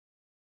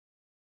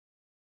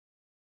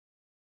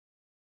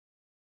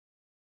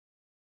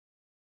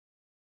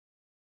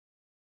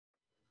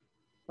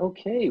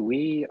Okay,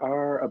 we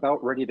are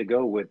about ready to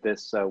go with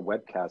this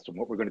webcast and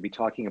what we're going to be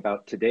talking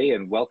about today.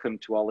 And welcome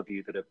to all of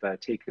you that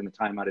have taken the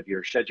time out of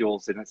your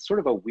schedules. And it's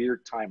sort of a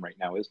weird time right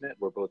now, isn't it?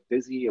 We're both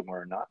busy and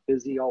we're not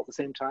busy all at the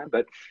same time.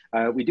 But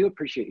we do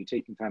appreciate you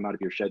taking time out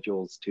of your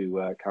schedules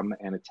to come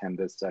and attend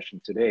this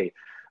session today.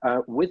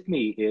 With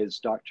me is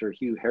Dr.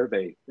 Hugues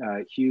Hervé.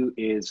 Hugh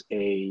is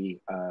a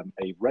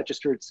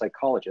registered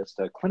psychologist,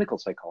 a clinical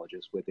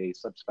psychologist with a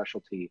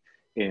subspecialty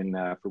in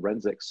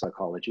forensic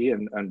psychology.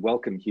 And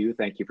welcome, Hugh.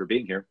 Thank you for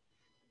being here.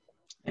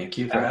 Thank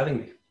you for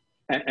having me.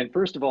 And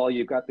first of all,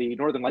 you've got the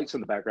Northern Lights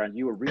in the background.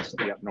 You were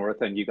recently up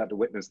north and you got to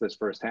witness this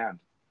firsthand.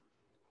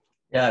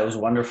 Yeah, it was a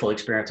wonderful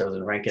experience. I was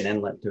in Rankin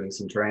Inlet doing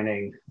some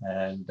training,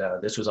 and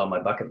this was on my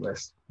bucket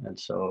list. And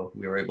so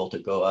we were able to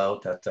go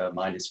out at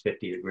minus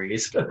 50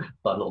 degrees,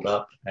 bundled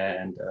up,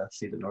 and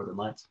see the Northern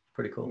Lights.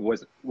 Pretty cool.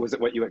 Was it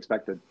what you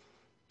expected?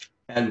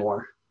 And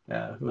more.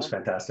 Yeah, it was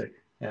fantastic.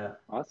 Yeah.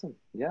 Awesome.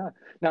 Yeah.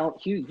 Now,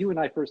 Hugh, you and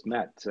I first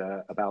met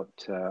about,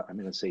 I'm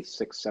going to say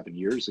 6-7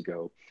 years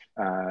ago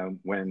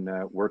when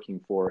working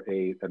for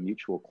a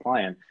mutual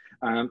client.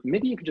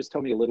 Maybe you could just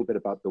tell me a little bit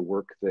about the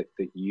work that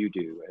you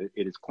do.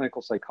 It is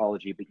clinical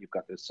psychology, but you've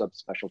got this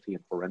subspecialty in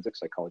forensic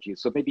psychology.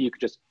 So maybe you could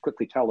just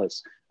quickly tell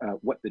us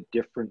what the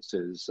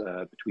differences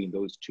between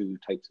those two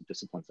types of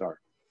disciplines are.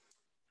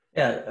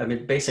 Yeah, I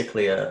mean,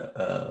 basically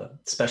a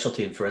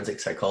specialty in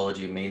forensic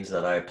psychology means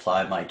that I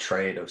apply my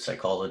trade of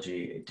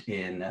psychology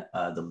in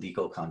the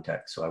legal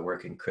context. So I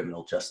work in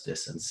criminal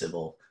justice and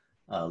civil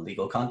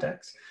legal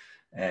context.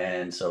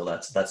 And so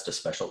that's the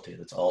specialty.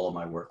 That's all of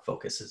my work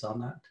focuses on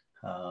that.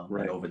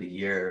 Right. And over the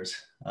years,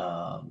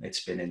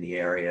 it's been in the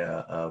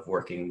area of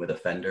working with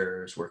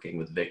offenders, working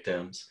with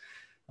victims,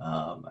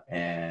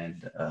 and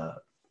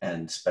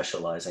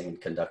specializing in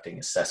conducting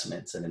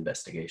assessments and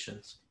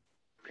investigations.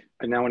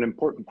 And now an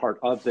important part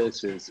of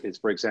this is,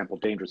 for example,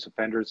 dangerous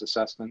offenders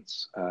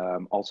assessments,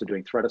 also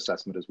doing threat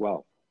assessment as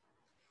well.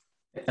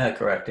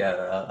 Correct,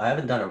 yeah. I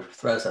haven't done a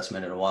threat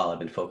assessment in a while. I've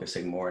been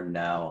focusing more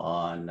now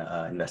on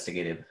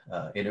investigative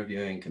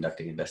interviewing,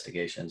 conducting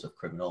investigations of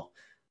criminal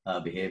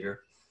behavior,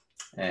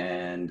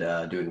 and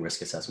doing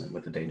risk assessment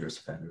with the dangerous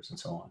offenders and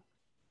so on.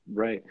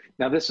 Right.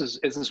 Now, this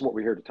is what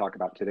we're here to talk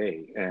about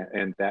today,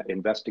 and that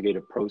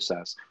investigative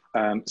process.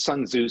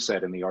 Sun Tzu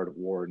said in The Art of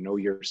War, know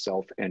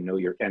yourself and know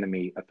your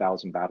enemy,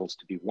 1,000 battles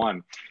to be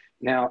won.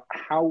 Now,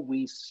 how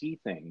we see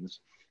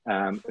things,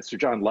 Sir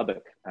John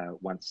Lubbock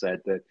once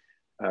said that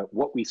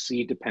what we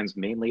see depends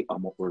mainly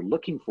on what we're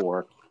looking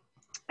for.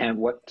 And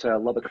what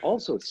Lubbock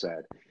also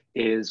said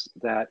is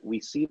that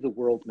we see the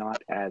world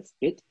not as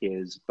it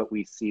is, but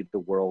we see the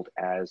world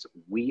as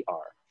we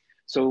are.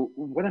 So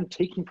what I'm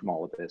taking from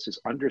all of this is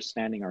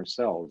understanding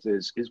ourselves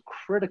is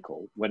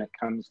critical when it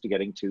comes to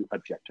getting to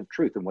objective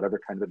truth and whatever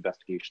kind of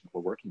investigation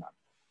we're working on.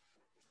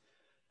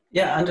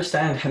 Yeah, I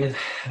understand. I mean,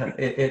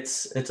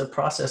 it's a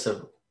process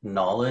of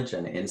knowledge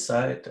and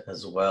insight,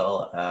 as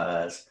well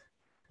as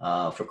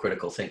for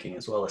critical thinking,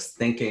 as well as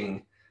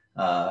thinking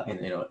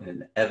in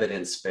an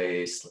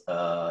evidence-based,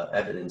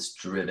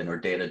 evidence-driven or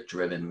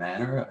data-driven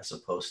manner, as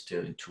opposed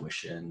to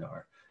intuition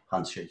or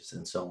hunches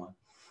and so on.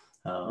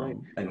 Right.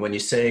 And when you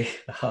say,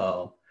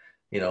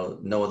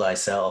 know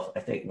thyself, I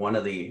think one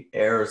of the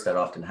errors that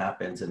often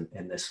happens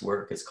in this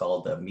work is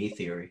called the me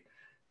theory,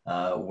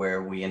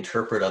 where we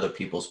interpret other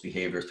people's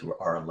behavior through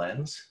our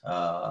lens.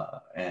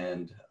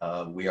 And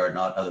we are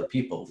not other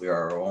people. We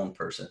are our own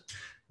person.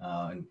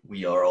 And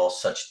we are all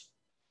such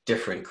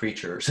different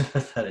creatures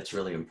that it's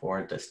really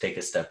important to take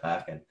a step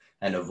back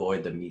and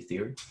avoid the me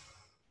theory.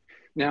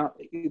 Now,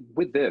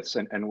 with this,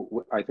 and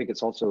I think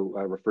it's also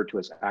referred to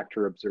as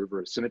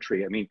actor-observer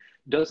symmetry, I mean,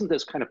 doesn't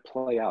this kind of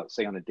play out,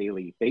 say, on a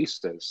daily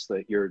basis,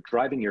 that you're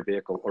driving your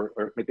vehicle,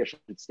 or maybe I should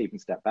even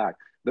step back,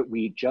 that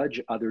we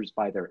judge others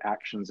by their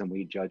actions and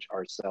we judge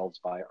ourselves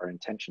by our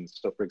intentions?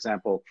 So, for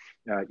example,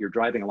 you're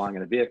driving along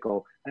in a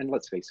vehicle, and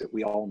let's face it,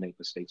 we all make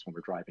mistakes when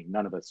we're driving.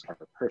 None of us are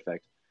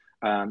perfect.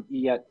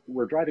 Yet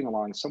we're driving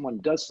along, someone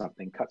does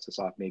something, cuts us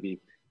off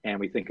maybe, and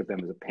we think of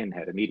them as a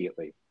pinhead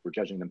immediately. We're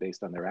judging them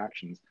based on their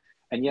actions.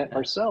 And yet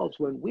ourselves,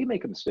 when we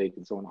make a mistake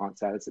and someone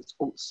honks at us, it's,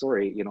 oh,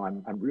 sorry,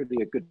 I'm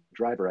really a good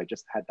driver. I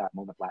just had that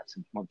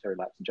momentary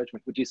lapse in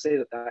judgment. Would you say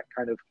that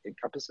kind of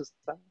encompasses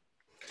that?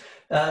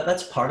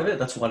 That's part of it.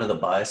 That's one of the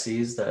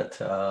biases that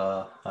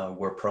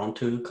we're prone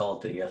to,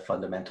 called the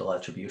fundamental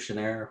attribution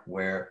error,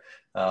 where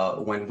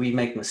when we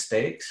make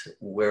mistakes,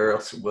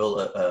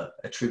 we'll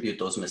attribute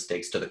those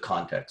mistakes to the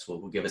context.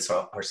 We'll give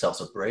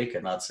ourselves a break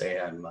and not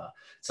say,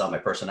 it's not my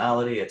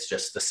personality, it's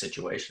just the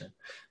situation.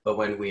 But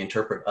when we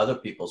interpret other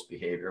people's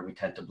behavior, we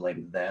tend to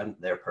blame them,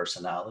 their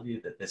personality,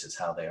 that this is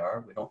how they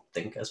are. We don't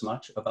think as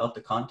much about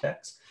the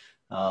context.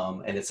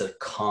 And it's a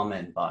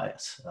common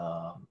bias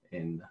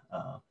in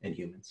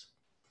humans.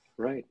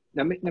 Right.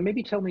 Now,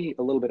 maybe tell me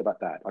a little bit about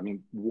that. I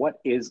mean, what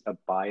is a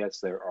bias?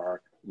 There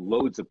are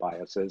loads of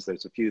biases.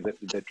 There's a few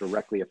that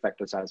directly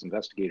affect us as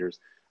investigators.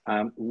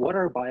 What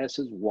are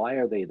biases? Why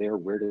are they there?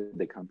 Where did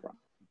they come from?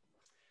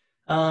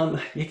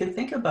 You can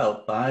think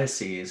about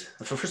biases.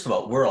 First of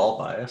all, we're all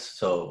biased,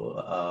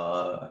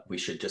 so we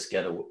should just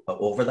get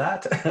over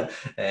that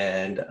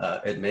and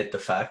admit the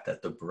fact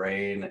that the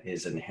brain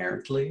is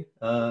inherently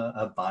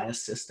a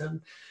biased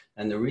system.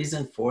 And the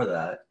reason for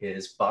that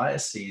is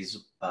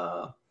biases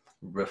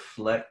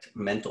reflect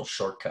mental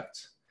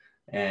shortcuts.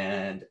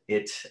 And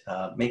it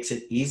makes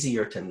it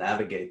easier to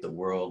navigate the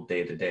world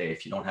day to day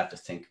if you don't have to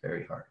think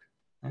very hard.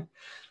 Right?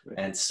 Right.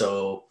 And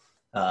so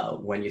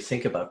when you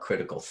think about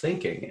critical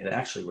thinking, it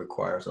actually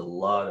requires a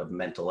lot of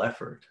mental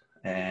effort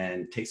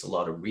and takes a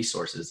lot of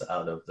resources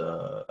out of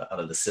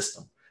the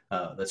system.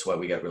 That's why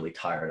we get really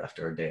tired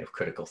after a day of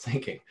critical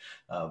thinking,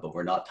 but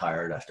we're not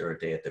tired after a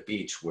day at the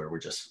beach where we're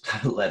just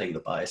letting the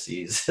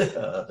biases,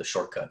 the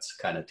shortcuts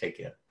kind of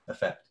take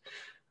effect.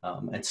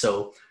 And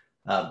so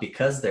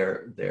because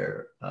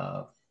they're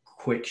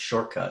quick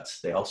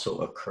shortcuts, they also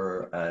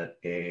occur at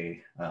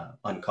a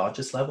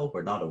unconscious level.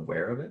 We're not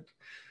aware of it.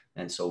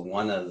 And so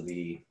one of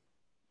the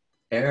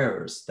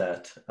errors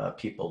that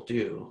people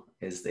do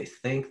is they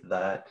think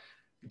that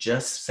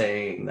just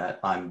saying that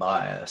I'm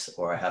biased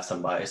or I have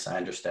some bias, I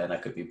understand I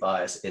could be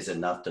biased, is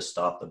enough to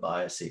stop the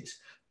biases.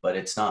 But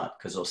it's not,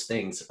 because those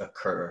things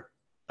occur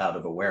out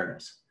of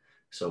awareness.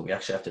 So we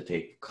actually have to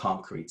take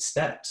concrete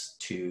steps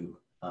to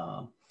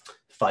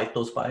fight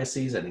those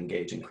biases and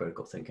engage in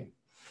critical thinking.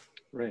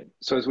 Right.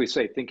 So as we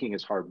say, thinking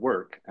is hard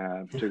work.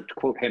 To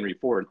quote Henry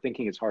Ford,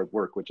 thinking is hard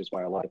work, which is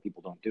why a lot of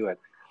people don't do it.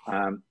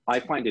 I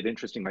find it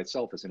interesting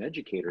myself as an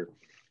educator,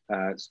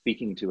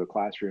 speaking to a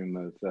classroom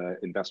of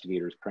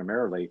investigators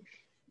primarily.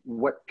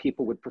 What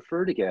people would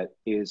prefer to get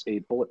is a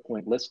bullet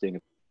point listing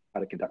of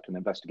how to conduct an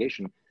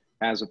investigation,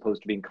 as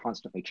opposed to being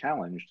constantly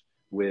challenged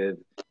with,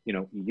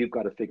 you've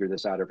got to figure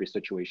this out. Every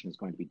situation is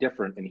going to be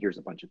different, and here's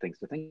a bunch of things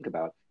to think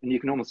about. And you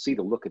can almost see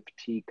the look of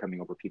fatigue coming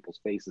over people's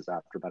faces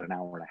after about an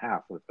hour and a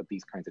half of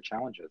these kinds of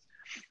challenges.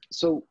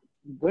 So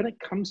when it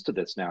comes to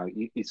this now,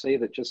 you say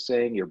that just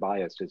saying you're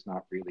biased is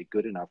not really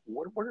good enough.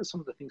 What are some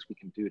of the things we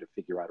can do to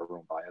figure out our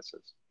own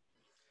biases?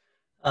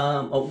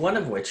 One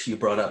of which you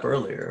brought up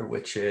earlier,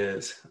 which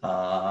is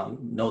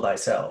know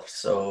thyself.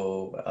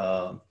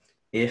 So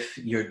if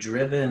you're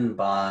driven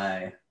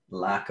by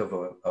lack of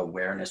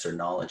awareness or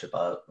knowledge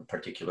about a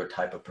particular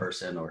type of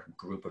person or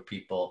group of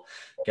people,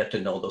 get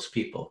to know those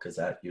people, because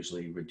that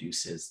usually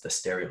reduces the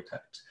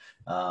stereotypes.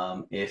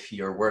 If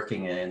you're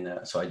working in,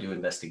 so I do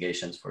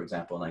investigations, for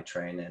example, and I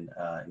train in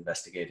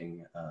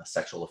investigating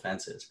sexual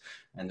offenses,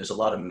 and there's a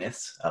lot of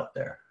myths out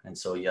there. And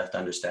so you have to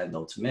understand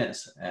those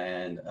myths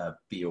and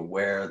be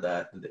aware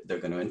that they're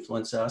going to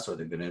influence us, or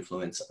they're going to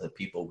influence the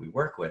people we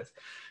work with.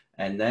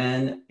 And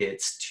then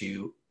it's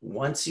to,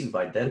 once you've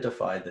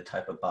identified the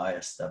type of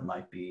bias that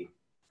might be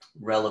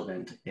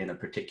relevant in a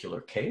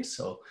particular case.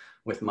 So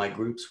with my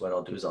groups, what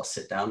I'll do is I'll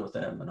sit down with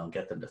them and I'll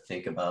get them to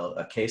think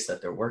about a case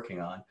that they're working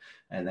on,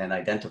 and then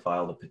identify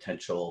all the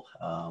potential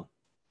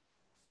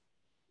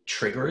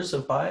triggers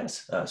of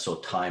bias. So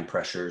time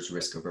pressures,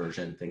 risk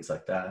aversion, things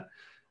like that.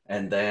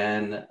 And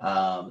then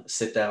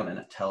sit down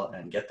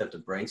and get them to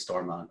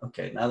brainstorm on,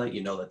 okay, now that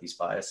you know that these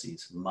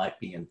biases might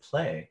be in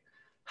play,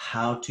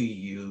 how do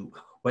you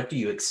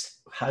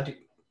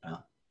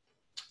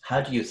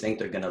think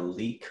they're going to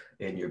leak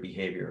in your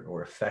behavior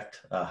or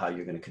affect how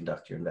you're going to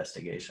conduct your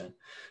investigation?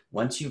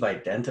 Once you've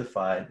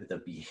identified the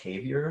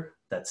behavior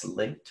that's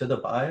linked to the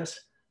bias,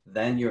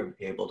 then you're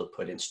able to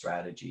put in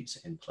strategies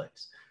in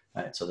place.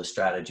 Right? So the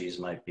strategies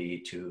might be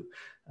to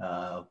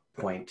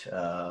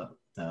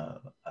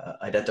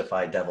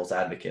identify devil's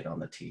advocate on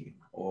the team,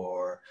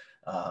 or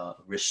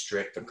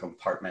restrict and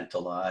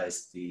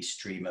compartmentalize the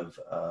stream of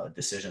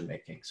decision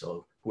making.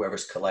 So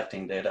whoever's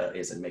collecting data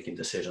isn't making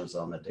decisions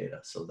on the data,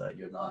 so that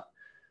you're not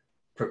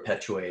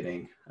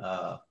perpetuating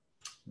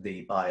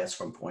the bias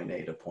from point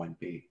A to point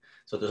B.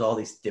 So there's all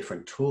these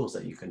different tools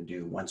that you can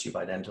do once you've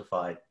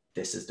identified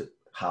this is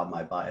how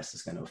my bias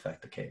is going to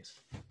affect the case.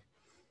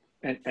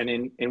 And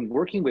in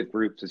working with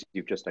groups, as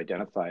you've just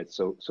identified,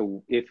 so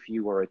if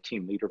you are a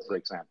team leader, for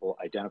example,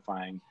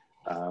 identifying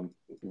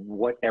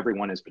what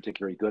everyone is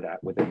particularly good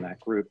at within that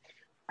group,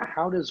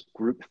 how does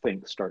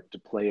groupthink start to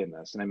play in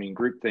this? And I mean,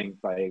 groupthink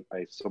by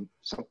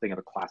something of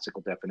a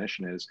classical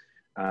definition is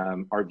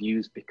our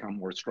views become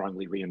more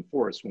strongly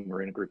reinforced when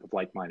we're in a group of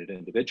like-minded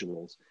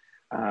individuals.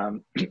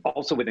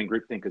 Also within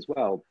groupthink as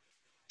well,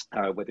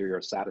 whether you're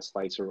a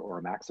satisficer or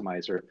a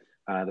maximizer,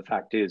 the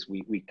fact is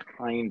we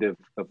kind of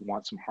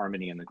want some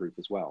harmony in the group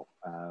as well.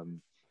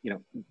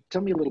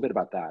 Tell me a little bit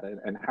about that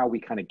and how we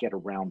kind of get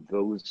around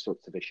those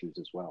sorts of issues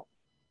as well.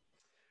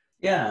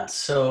 Yeah,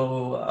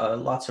 so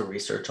lots of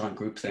research on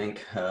groupthink.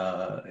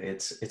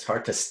 It's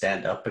hard to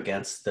stand up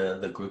against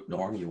the group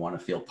norm. You want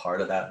to feel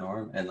part of that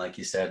norm. And like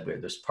you said,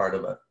 there's part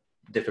of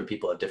different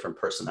people have different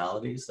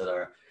personalities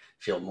that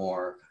feel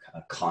more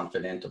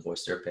confident to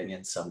voice their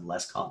opinions, some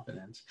less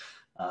confident.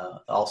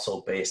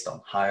 Also based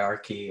on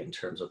hierarchy in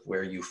terms of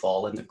where you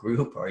fall in the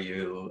group. Are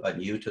you a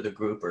new to the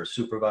group or a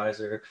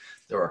supervisor?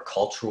 There are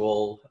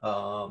cultural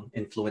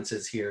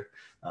influences here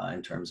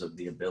in terms of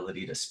the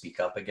ability to speak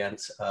up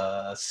against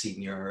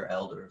senior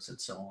elders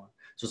and so on.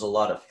 So there's a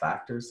lot of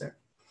factors there.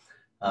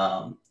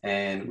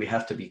 And we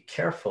have to be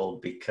careful,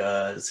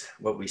 because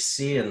what we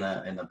see in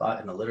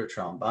the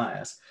literature on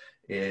bias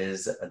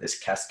is this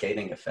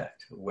cascading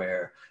effect,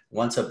 where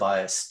once a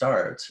bias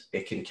starts,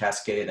 it can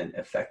cascade and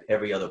affect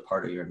every other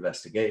part of your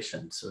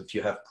investigation. So if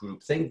you have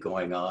groupthink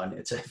going on,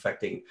 it's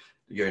affecting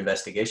your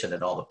investigation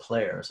and all the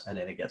players, and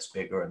then it gets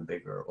bigger and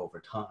bigger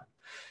over time.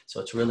 So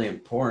it's really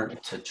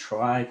important to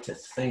try to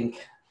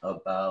think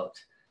about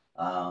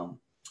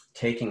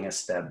taking a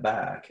step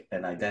back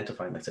and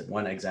identifying. Like I said,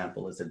 one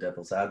example is the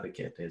devil's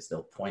advocate, is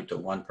they'll point to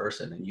one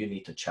person and you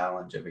need to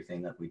challenge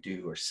everything that we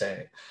do or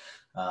say.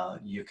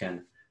 You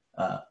can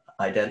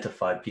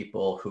identify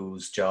people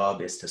whose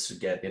job is to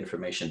get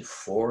information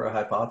for a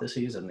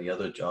hypothesis, and the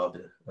other job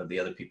of the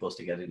other people is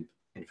to get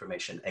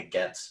information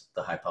against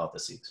the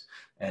hypotheses,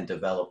 and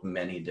develop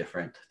many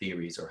different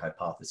theories or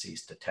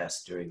hypotheses to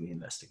test during the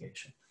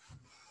investigation.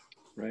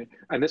 Right.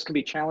 And this can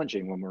be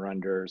challenging when we're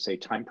under, say,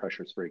 time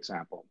pressures, for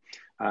example.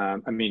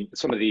 I mean,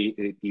 some of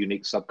the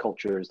unique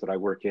subcultures that I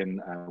work in,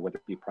 whether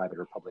it be private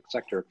or public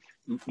sector,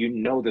 you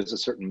know, there's a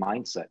certain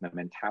mindset and a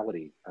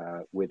mentality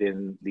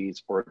within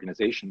these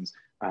organizations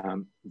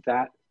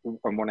that,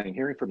 from what I'm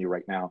hearing from you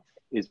right now,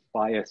 is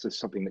bias is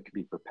something that can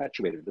be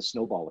perpetuated, the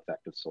snowball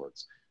effect of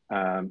sorts.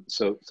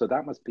 So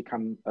that must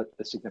become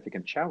a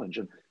significant challenge.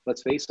 And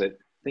let's face it,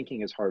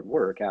 thinking is hard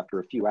work. After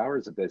a few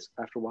hours of this,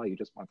 after a while, you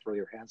just want to throw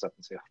your hands up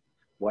and say,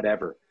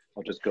 whatever,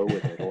 I'll just go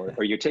with it.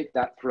 Or you take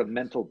that for a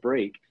mental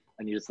break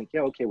and you just think,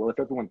 yeah, okay, well, if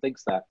everyone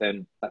thinks that,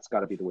 then that's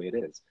got to be the way it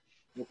is.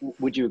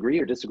 Would you agree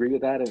or disagree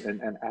with that?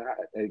 And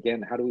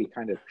again, how do we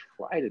kind of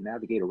try to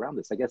navigate around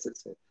this? I guess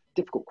it's a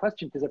difficult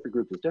question because every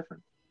group is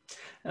different.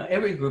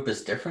 Every group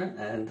is different.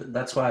 And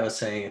that's why I was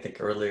saying, I think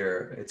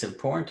earlier, it's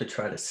important to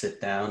try to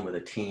sit down with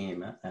a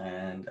team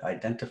and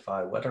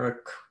identify what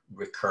are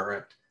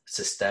recurrent,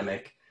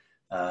 systemic,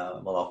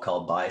 what I'll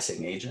call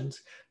biasing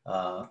agents,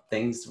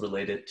 things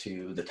related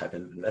to the type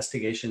of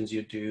investigations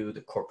you do,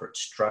 the corporate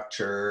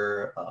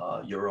structure,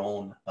 your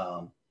own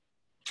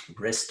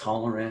risk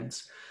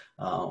tolerance,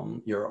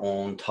 your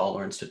own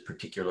tolerance to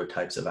particular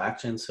types of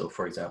actions. So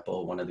for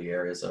example, one of the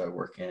areas that I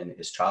work in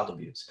is child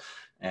abuse.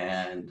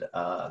 And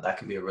that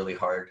can be a really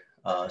hard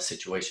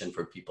situation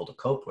for people to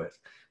cope with.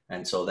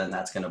 And so then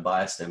that's going to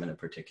bias them in a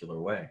particular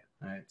way,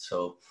 right?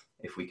 So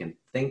if we can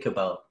think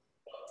about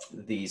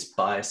these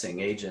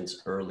biasing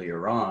agents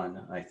earlier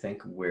on, I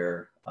think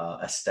we're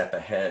a step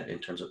ahead in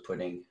terms of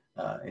putting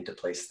into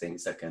place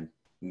things that can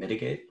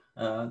mitigate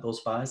those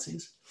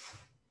biases.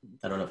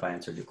 I don't know if I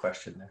answered your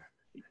question there.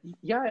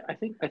 Yeah, I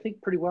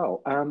think pretty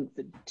well.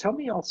 Tell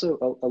me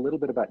also a little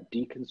bit about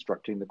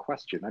deconstructing the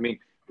question. I mean,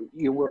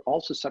 you were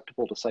all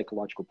susceptible to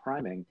psychological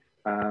priming.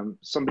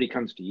 Somebody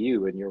comes to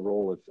you in your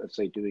role of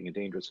say, doing a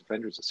dangerous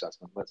offenders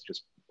assessment. Let's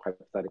just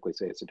hypothetically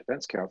say it's a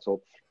defense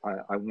counsel.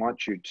 I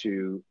want you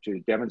to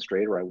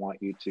demonstrate, or I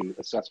want you to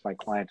assess my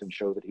client and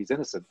show that he's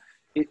innocent.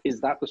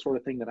 Is that the sort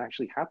of thing that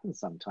actually happens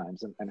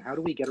sometimes? And how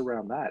do we get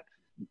around that?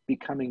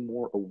 Becoming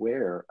more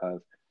aware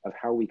of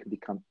how we can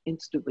become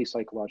instantly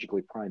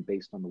psychologically primed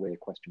based on the way a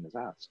question is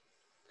asked.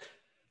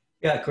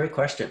 Yeah, great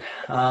question.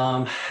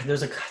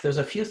 There's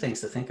a few things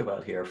to think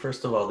about here.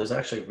 First of all, there's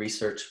actually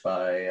research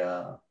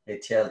by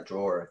Etienne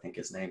Dror, I think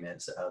his name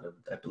is, out of,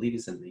 I believe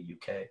he's in the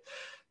UK,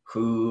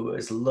 who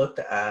has looked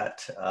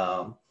at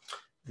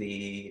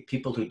the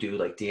people who do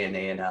like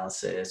DNA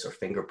analysis or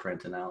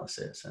fingerprint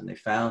analysis. And they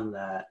found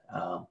that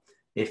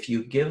if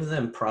you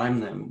prime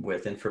them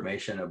with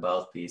information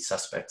about the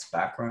suspect's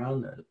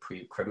background,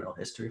 pre-criminal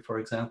history, for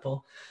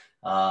example,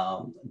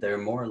 they're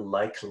more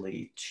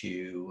likely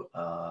to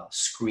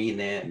screen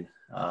in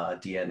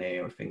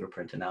DNA or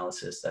fingerprint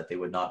analysis that they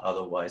would not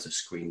otherwise have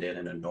screened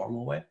in a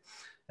normal way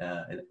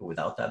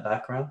without that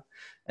background.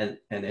 And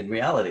in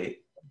reality,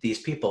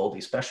 these people,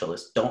 these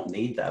specialists, don't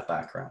need that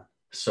background.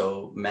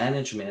 So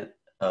management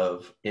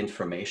of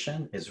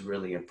information is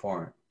really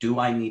important. Do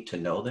I need to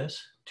know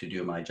this to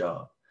do my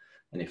job?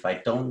 And if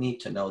I don't need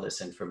to know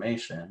this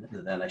information,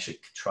 then I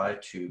should try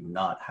to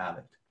not have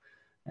it.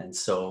 And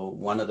so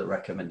one of the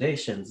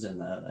recommendations in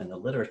the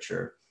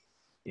literature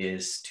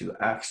is to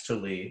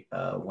actually,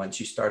 once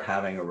you start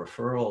having a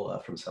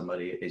referral from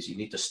somebody, is you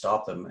need to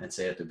stop them and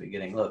say at the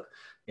beginning, look,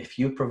 if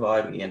you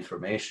provide me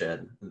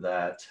information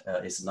that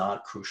is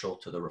not crucial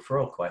to the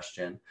referral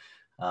question,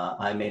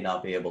 I may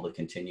not be able to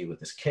continue with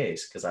this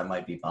case because I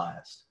might be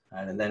biased.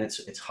 Right? And then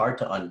it's hard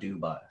to undo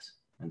bias.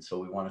 And so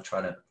we want to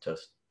try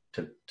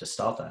to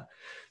stop that.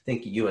 I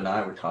think you and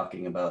I were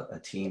talking about a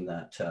team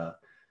that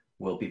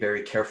will be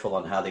very careful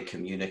on how they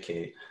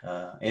communicate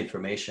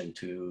information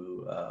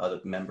to other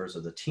members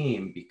of the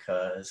team,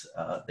 because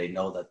they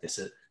know that this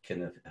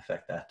can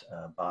affect that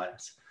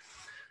bias.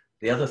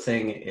 The other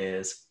thing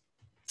is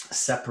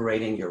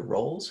separating your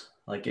roles.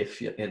 Like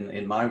if you,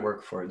 in my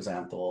work, for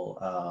example,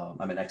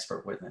 I'm an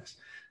expert witness,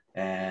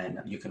 and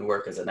you can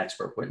work as an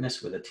expert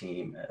witness with a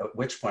team, at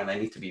which point I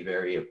need to be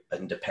very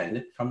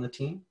independent from the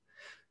team.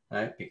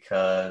 Right?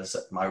 Because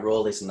my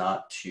role is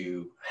not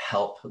to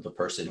help the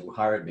person who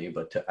hired me,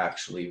 but to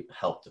actually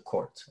help the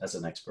court as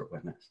an expert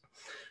witness.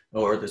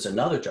 Or there's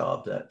another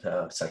job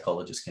that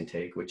psychologists can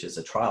take, which is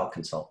a trial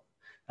consultant,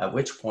 at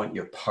which point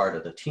you're part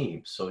of the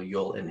team. So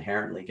you'll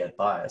inherently get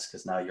bias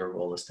because now your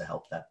role is to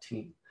help that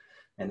team.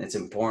 And it's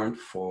important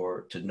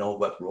to know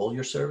what role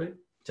you're serving,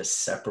 to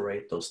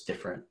separate those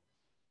different,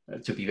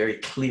 to be very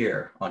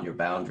clear on your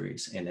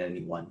boundaries in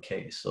any one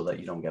case so that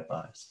you don't get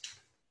biased.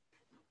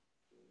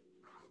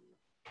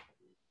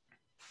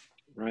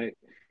 Right.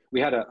 We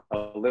had a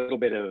little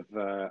bit of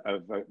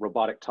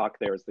robotic talk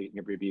there as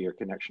maybe your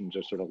connection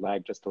just sort of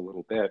lagged just a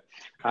little bit.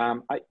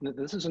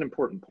 This is an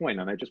important point,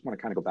 and I just want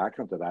to kind of go back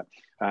onto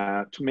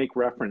that to make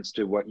reference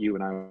to what you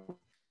and I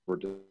were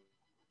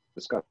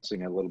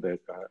discussing a little bit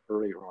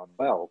earlier on.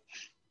 Well,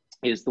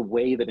 is the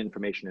way that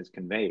information is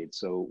conveyed.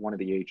 So one of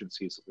the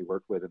agencies that we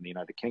work with in the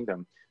United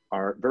Kingdom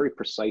are very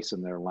precise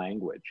in their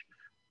language.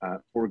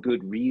 For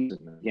good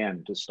reason,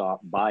 again, to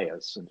stop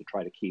bias and to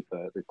try to keep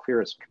the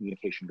clearest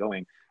communication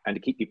going and to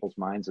keep people's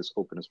minds as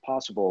open as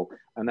possible.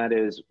 And that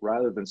is,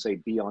 rather than say,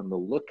 be on the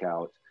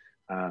lookout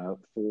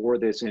for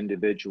this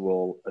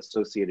individual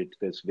associated to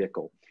this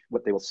vehicle,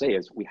 what they will say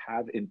is, we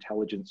have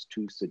intelligence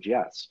to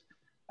suggest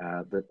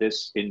that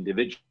this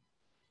individual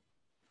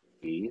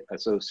be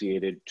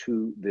associated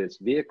to this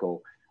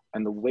vehicle.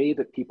 And the way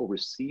that people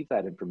receive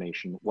that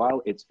information,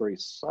 while it's very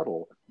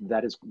subtle,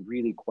 that is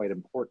really quite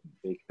important,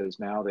 because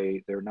now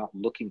they're not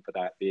looking for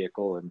that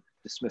vehicle and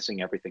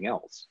dismissing everything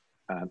else.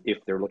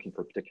 If they're looking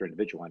for a particular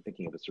individual, I'm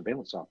thinking of a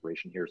surveillance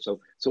operation here. So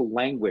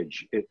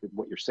language,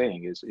 what you're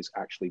saying is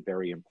actually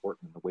very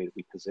important in the way that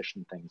we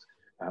position things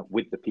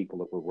with the people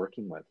that we're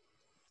working with.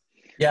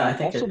 Yeah, I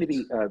think also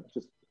maybe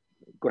just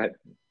go ahead.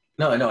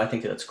 No, I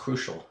think that's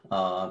crucial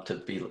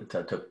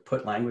to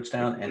put language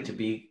down and to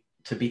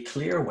be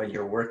clear when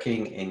you're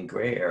working in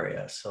gray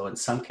areas. So in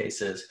some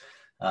cases,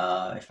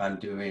 if I'm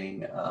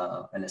doing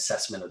an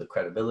assessment of the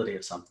credibility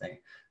of something,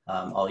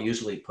 I'll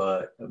usually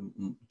put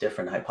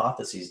different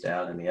hypotheses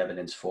down and the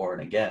evidence for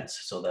and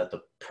against, so that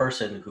the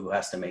person who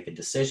has to make a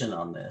decision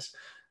on this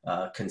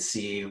can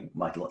see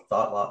my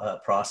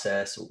thought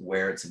process,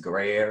 where it's a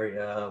gray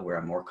area, where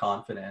I'm more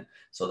confident,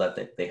 so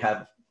that they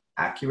have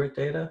accurate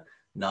data,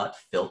 not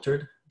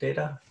filtered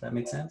data. If that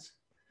makes sense?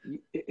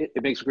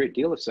 It makes a great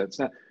deal of sense.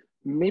 Now,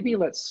 maybe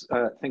let's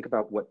think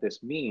about what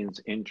this means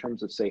in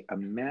terms of, say, a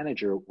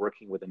manager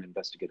working with an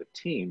investigative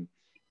team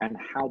and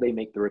how they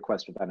make the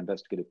request of that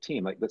investigative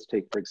team. Like, let's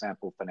take, for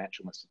example,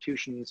 financial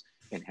institutions,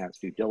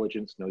 enhanced due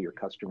diligence, know your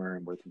customer,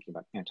 and we're thinking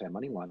about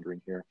anti-money laundering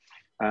here.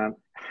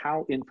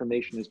 How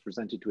information is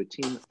presented to a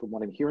team, from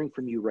what I'm hearing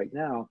from you right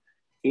now,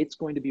 it's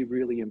going to be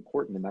really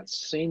important in that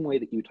same way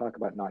that you talk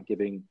about not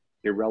giving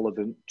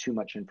irrelevant, too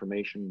much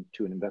information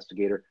to an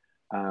investigator.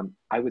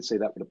 I would say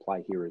that would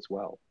apply here as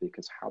well,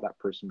 because how that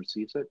person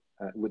receives it,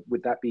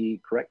 would that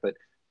be correct? That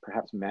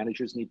perhaps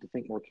managers need to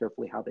think more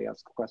carefully how they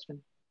ask the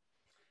question?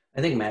 I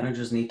think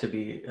managers need to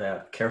be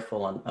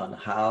careful on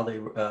how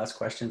they ask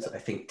questions. I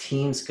think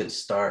teams can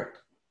start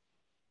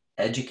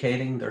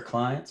educating their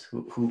clients,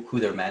 who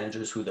their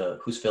managers,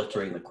 who's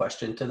filtering the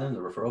question to them,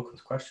 the referral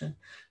question,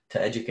 to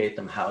educate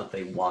them how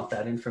they want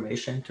that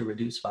information to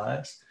reduce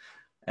bias.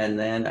 And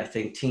then I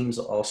think teams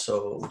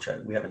also, which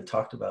we haven't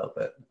talked about,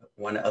 but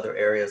one of other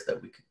areas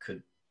that we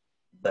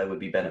that would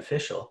be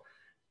beneficial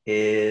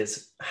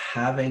is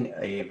having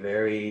a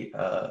very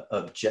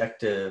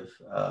objective,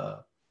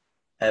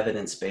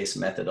 evidence-based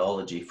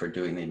methodology for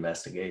doing the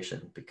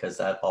investigation, because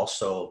that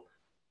also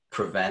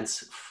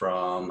prevents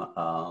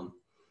from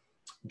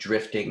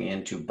drifting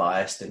into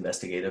biased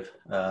investigative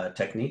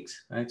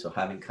techniques, right? So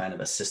having kind of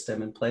a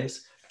system in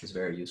place is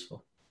very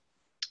useful.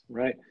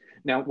 Right.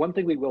 Now, one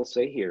thing we will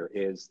say here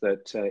is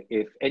that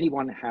if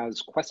anyone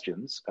has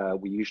questions,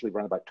 we usually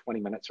run about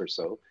 20 minutes or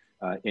so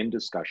in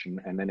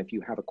discussion. And then if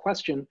you have a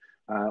question,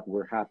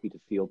 we're happy to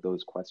field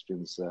those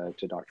questions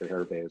to Dr.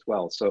 Hervé as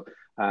well. So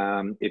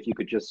if you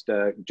could just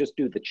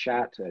do the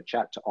chat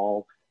to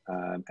all,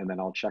 and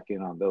then I'll check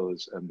in on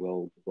those, and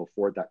we'll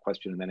forward that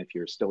question. And then if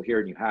you're still here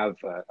and you have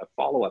a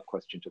follow-up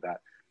question to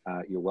that,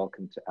 you're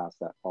welcome to ask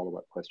that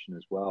follow-up question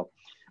as well.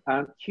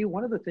 Hugh,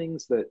 one of the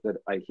things that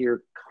I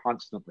hear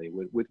constantly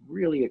with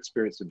really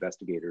experienced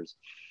investigators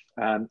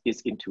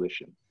is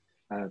intuition.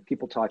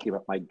 People talking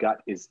about, my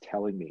gut is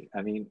telling me.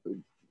 I mean,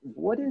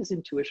 what is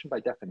intuition by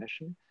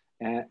definition,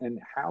 and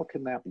how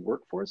can that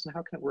work for us, and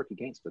how can it work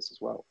against us as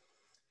well?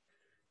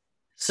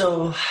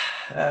 So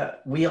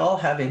we all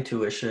have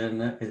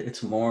intuition.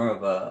 It's more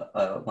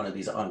of one of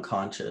these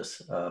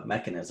unconscious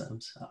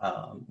mechanisms.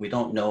 We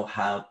don't know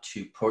how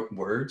to put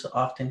words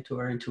often to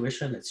our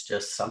intuition. It's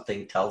just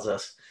something tells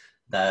us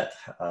that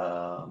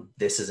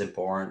this is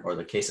important, or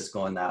the case is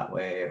going that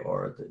way,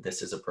 or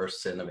this is a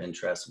person of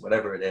interest,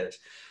 whatever it is.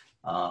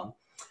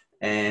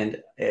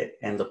 And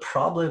the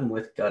problem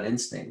with gut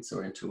instincts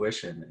or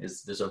intuition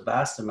is there's a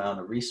vast amount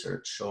of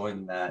research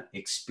showing that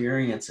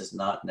experience is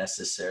not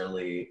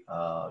necessarily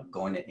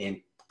going to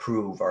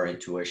improve our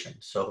intuition.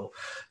 So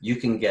you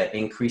can get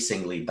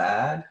increasingly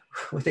bad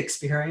with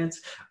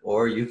experience,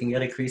 or you can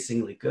get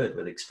increasingly good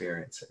with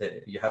experience.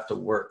 You have to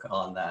work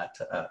on that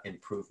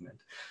improvement.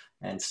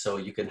 And so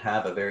you can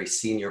have a very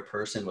senior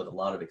person with a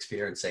lot of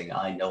experience saying,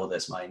 I know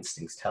this, my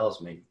instincts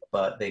tells me,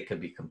 but they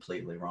could be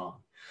completely wrong.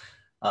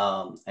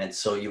 And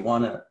so you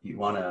want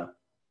to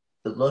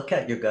look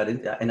at your gut.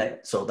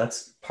 So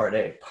that's part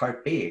A.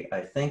 Part B,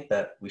 I think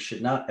that we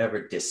should not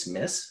ever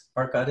dismiss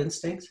our gut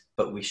instincts,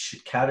 but we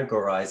should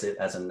categorize it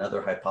as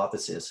another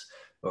hypothesis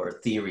or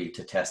theory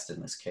to test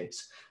in this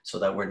case, so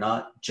that we're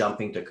not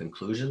jumping to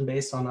conclusion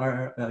based on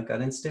our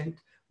gut instinct.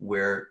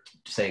 We're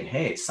saying,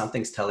 hey,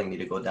 something's telling me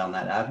to go down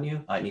that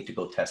avenue. I need to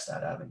go test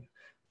that avenue.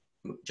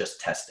 Just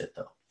test it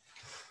though.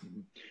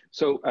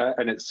 So,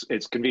 and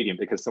it's convenient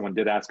because someone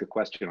did ask a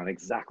question on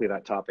exactly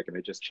that topic, and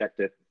I just checked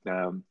it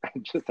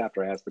just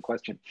after I asked the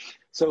question.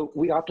 So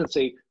we often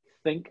say,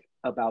 think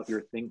about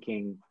your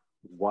thinking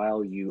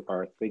while you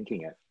are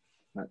thinking it.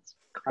 That's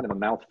kind of a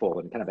mouthful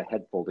and kind of a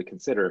headful to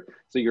consider.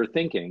 So you're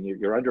thinking,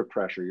 you're under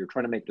pressure, you're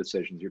trying to make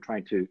decisions, you're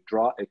trying to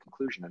draw a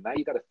conclusion, and now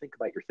you got to think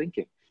about your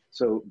thinking.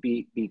 So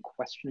be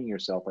questioning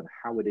yourself on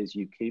how it is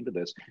you came to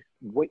this.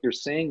 What you're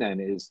saying then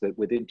is that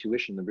with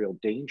intuition, the real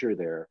danger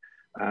there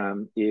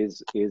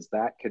is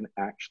that can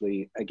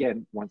actually,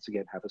 once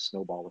again, have a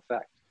snowball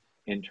effect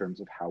in terms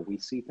of how we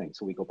see things.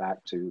 So we go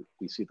back to,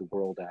 we see the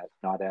world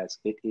not as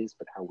it is,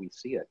 but how we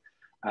see it.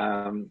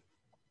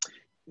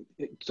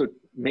 So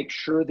make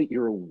sure that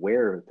you're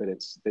aware that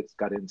it's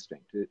gut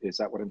instinct. Is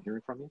that what I'm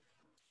hearing from you?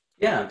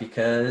 Yeah,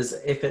 because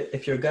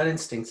if your gut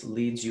instincts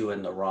leads you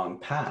in the wrong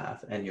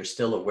path and you're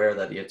still aware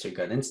that it's your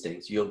gut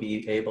instincts, you'll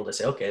be able to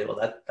say, okay, well,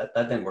 that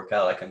didn't work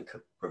out. I can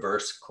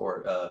reverse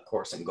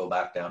course and go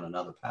back down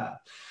another path.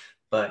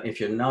 But if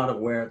you're not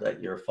aware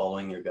that you're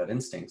following your gut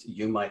instincts,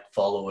 you might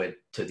follow it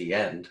to the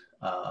end.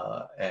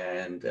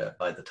 And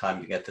by the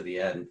time you get to the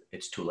end,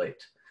 it's too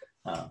late.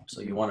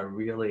 So you want to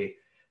really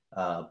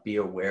be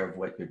aware of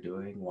what you're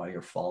doing while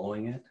you're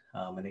following it.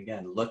 And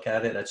again, look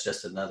at it as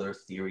just another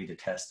theory to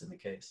test in the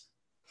case.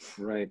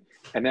 Right.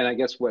 And then I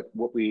guess when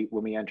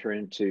we enter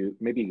into,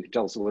 maybe you could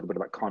tell us a little bit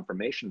about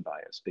confirmation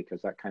bias,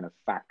 because that kind of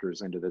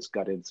factors into this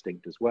gut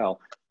instinct as well.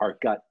 Our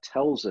gut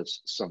tells us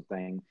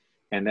something,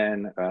 and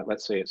then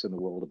let's say it's in the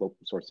world of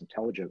open source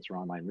intelligence or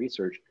online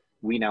research,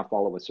 we now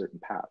follow a certain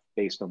path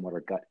based on what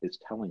our gut is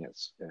telling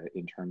us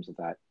in terms of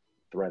that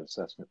threat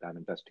assessment, that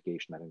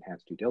investigation, that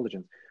enhanced due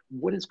diligence.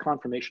 What is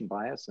confirmation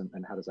bias,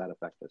 and how does that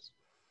affect us?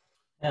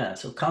 Yeah,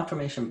 so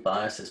confirmation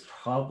bias is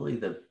probably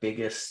the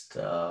biggest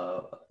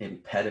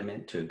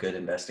impediment to a good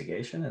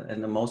investigation,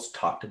 and the most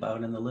talked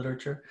about in the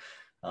literature.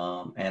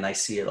 And I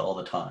see it all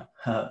the time.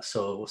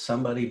 So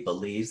somebody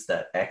believes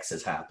that X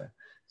has happened.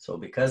 So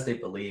because they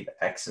believe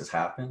X has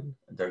happened,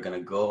 they're going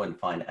to go and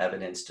find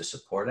evidence to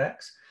support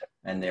X,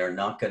 and they're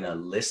not going to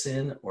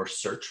listen or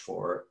search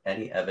for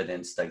any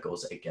evidence that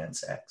goes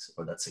against X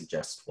or that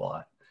suggests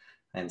Y.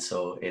 And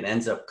so it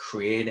ends up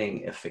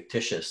creating a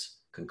fictitious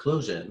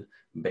conclusion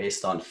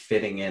based on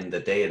fitting in the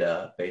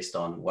data based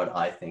on what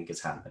I think has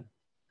happened.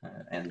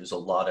 And there's a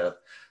lot of,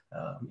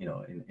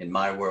 in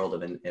my world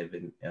of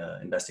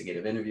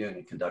investigative interviewing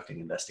and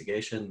conducting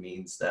investigation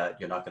means that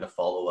you're not going to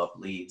follow up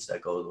leads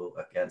that go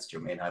against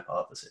your main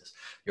hypothesis.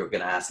 You're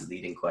going to ask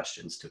leading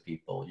questions to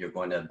people. You're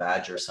going to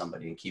badger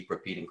somebody and keep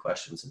repeating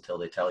questions until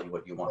they tell you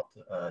what you want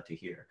to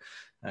hear,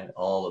 and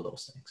all of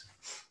those things.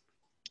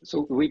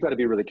 So we've got to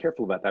be really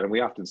careful about that. And we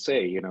often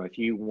say, if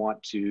you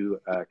want to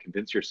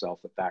convince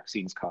yourself that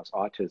vaccines cause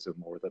autism,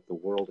 or that the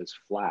world is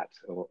flat,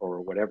 or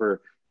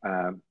whatever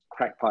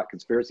crackpot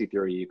conspiracy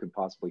theory you can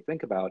possibly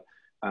think about,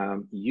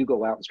 you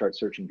go out and start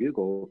searching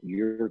Google,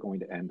 you're going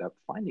to end up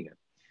finding it.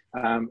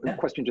 The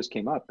question just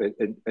came up,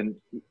 and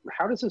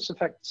how does this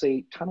affect,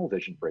 say, tunnel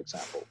vision, for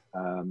example?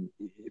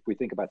 If we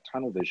think about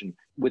tunnel vision,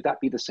 would that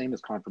be the same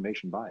as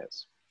confirmation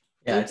bias?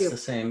 Yeah, it's the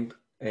same.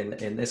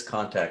 In this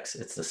context,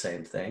 it's the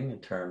same thing in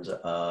terms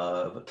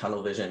of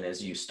tunnel vision.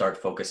 Is you start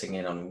focusing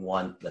in on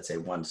one, let's say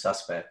one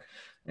suspect,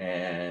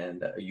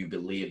 and you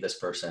believe this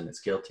person is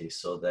guilty.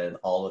 So then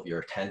all of your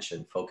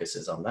attention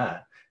focuses on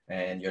that,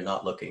 and you're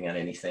not looking at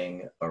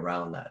anything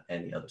around that,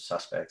 any other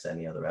suspects,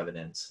 any other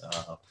evidence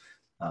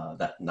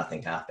that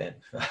nothing happened.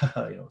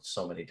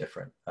 So many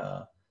different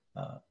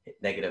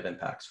negative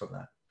impacts from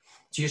that.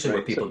 It's usually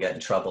where people get in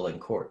trouble in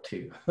court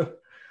too.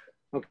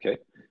 Okay.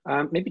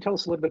 Maybe tell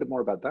us a little bit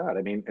more about that.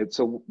 I mean,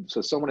 so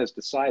someone has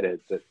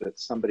decided that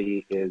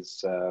somebody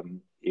is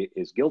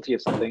guilty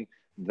of something.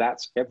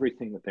 That's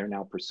everything that they're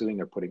now pursuing.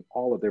 They're putting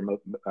all of their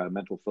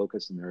mental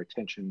focus and their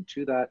attention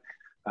to that.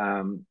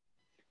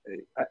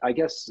 I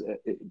guess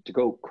to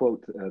go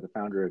quote the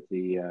founder of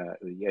the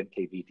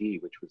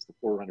NKVD, which was the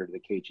forerunner to the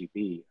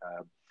KGB,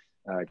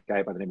 a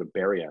guy by the name of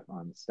Beria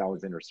on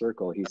Stalin's Inner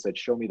Circle, he said,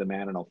 "Show me the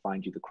man and I'll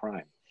find you the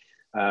crime."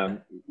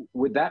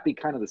 Would that be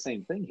kind of the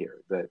same thing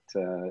here? That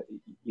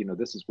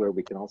this is where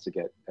we can also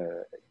get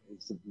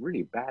some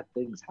really bad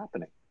things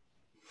happening.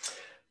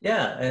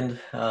 Yeah, and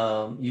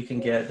you can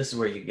get, this is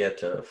where you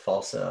get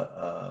false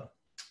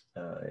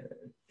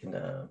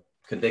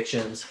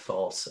convictions,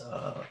 false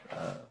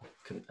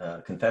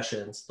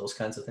confessions, those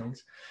kinds of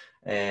things.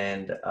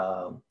 And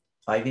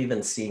I've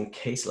even seen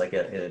case like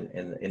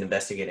in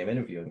investigative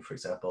interviewing, for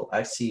example,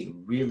 I've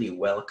seen really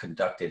well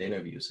conducted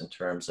interviews in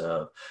terms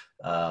of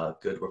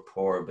good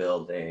rapport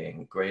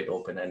building, great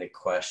open-ended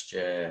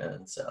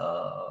questions,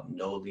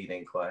 no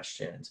leading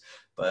questions.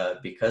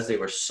 But because they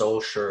were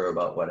so sure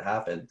about what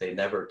happened, they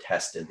never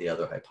tested the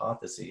other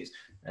hypotheses,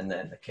 and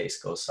then the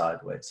case goes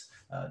sideways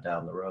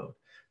down the road.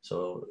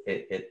 So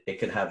it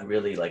can have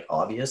really like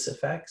obvious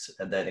effects,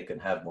 and then it can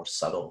have more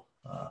subtle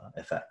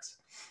effects.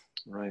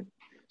 Right.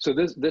 So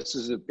this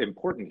is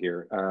important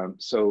here.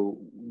 So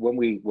when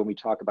we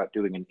talk about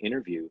doing an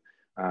interview,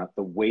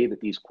 the way that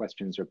these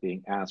questions are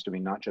being asked, I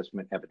mean, not just from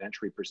an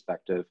evidentiary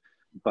perspective,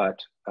 but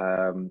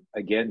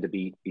again, to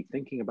be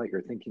thinking about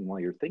your thinking while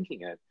you're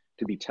thinking it,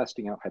 to be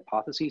testing out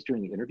hypotheses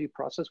during the interview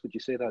process. Would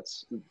you say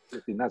that's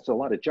a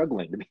lot of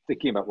juggling to be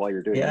thinking about while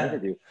you're doing an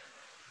interview?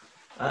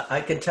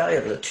 I can tell you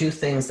the two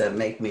things that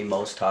make me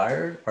most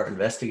tired are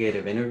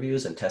investigative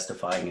interviews and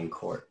testifying in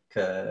court,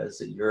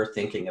 because you're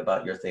thinking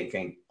about your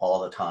thinking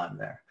all the time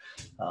there.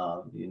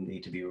 You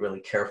need to be really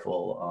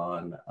careful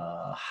on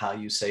how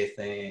you say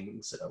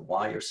things,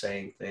 why you're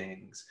saying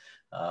things,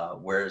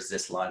 where is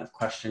this line of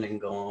questioning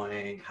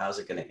going, how's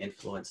it going to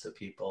influence the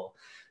people.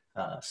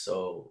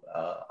 So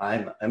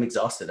I'm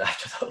exhausted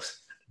after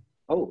those.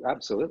 Oh,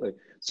 absolutely.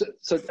 So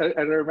and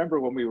I remember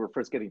when we were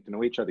first getting to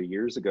know each other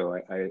years ago,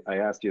 I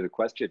asked you the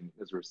question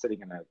as we were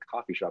sitting in a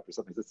coffee shop or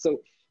something. I said,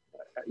 so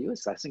are you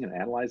assessing and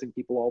analyzing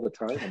people all the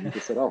time? And you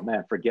just said, oh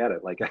man, forget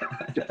it. Like,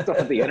 I just don't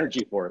have the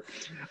energy for it.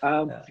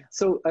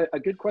 So a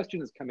good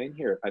question has come in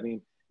here. I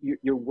mean,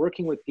 you're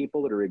working with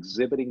people that are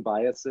exhibiting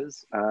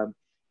biases.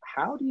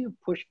 How do you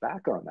push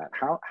back on that?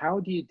 How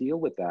do you deal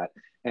with that?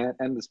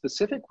 And the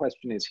specific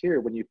question is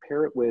here, when you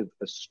pair it with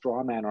a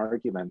straw man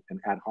argument and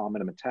ad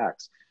hominem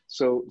attacks.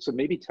 So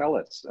maybe tell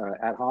us,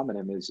 ad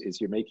hominem is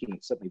you're making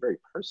something very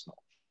personal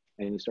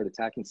and you start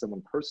attacking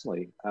someone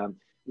personally.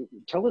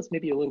 Tell us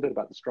maybe a little bit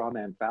about the straw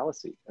man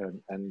fallacy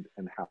and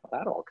how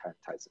that all kind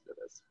of ties into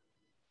this.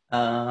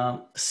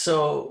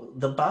 So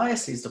the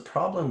biases, the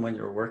problem when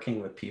you're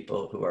working with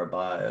people who are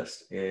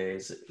biased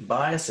is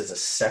bias is a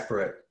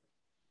separate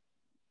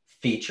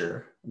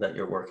feature that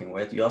you're working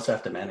with. You also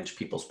have to manage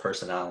people's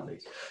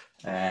personalities.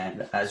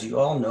 And as you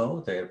all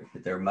know,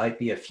 there might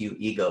be a few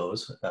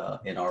egos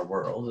in our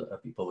world,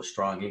 people with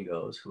strong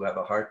egos who have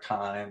a hard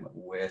time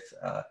with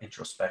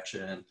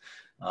introspection,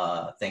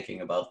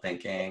 thinking about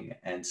thinking.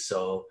 And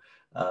so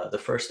the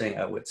first thing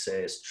I would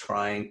say is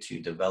trying to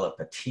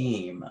develop a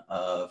team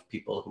of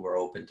people who are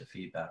open to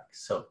feedback.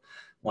 So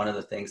one of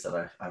the things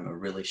that I'm a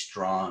really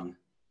strong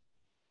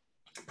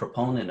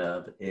proponent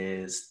of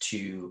is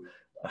to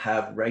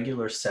have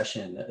regular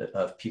session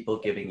of people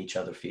giving each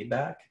other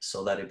feedback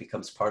so that it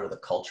becomes part of the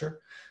culture,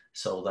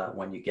 so that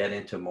when you get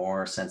into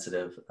more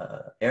sensitive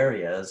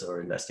areas or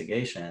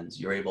investigations,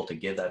 you're able to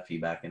give that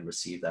feedback and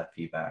receive that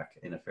feedback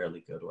in a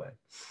fairly good way.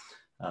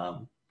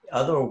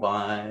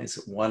 Otherwise,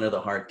 one of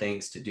the hard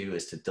things to do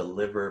is to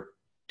deliver,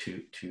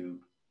 to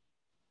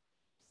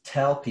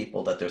tell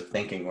people that they're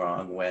thinking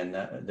wrong when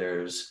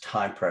there's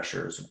time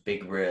pressures,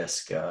 big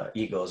risk,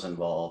 egos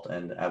involved,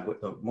 and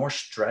the more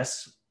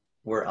stress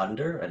we're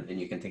under, and then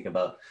you can think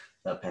about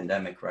the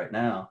pandemic right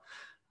now,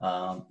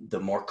 the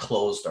more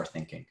closed our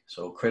thinking.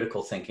 So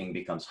critical thinking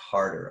becomes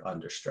harder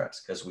under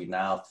stress because we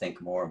now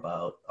think more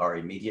about our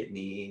immediate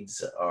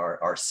needs,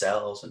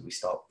 ourselves, and we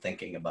stop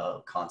thinking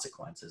about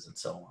consequences and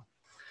so on.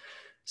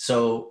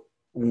 So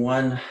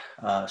one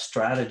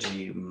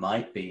strategy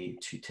might be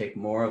to take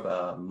more of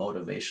a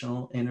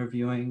motivational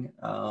interviewing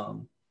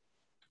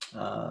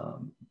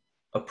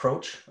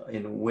approach,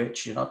 in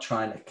which you're not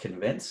trying to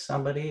convince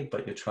somebody,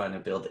 but you're trying to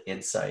build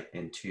insight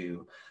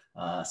into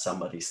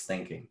somebody's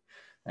thinking.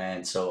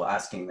 And so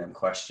asking them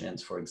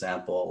questions, for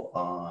example,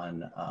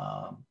 on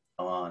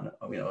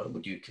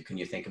can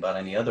you think about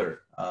any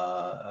other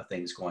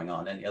things going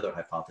on, any other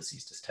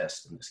hypotheses to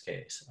test in this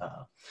case?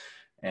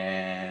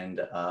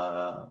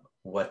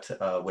 What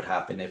would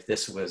happen if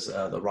this was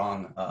the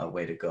wrong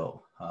way to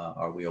go?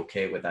 Are we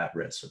okay with that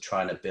risk? So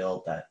trying to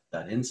build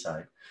that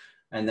insight.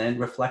 And then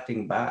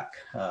reflecting back,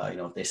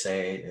 if they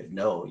say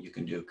no, you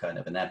can do kind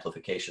of an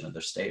amplification of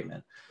their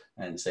statement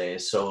and say,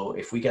 so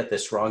if we get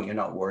this wrong, you're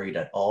not worried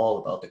at all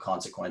about the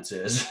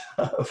consequences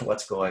of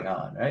what's going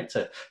on, right?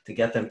 To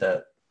get them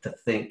to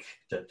think,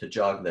 to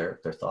jog their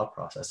thought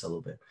process a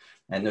little bit.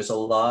 And there's a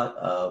lot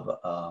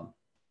of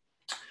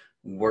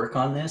work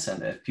on this,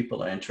 and if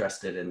people are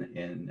interested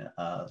in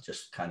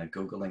just kind of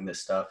Googling this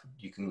stuff,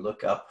 you can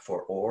look up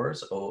for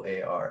OARS,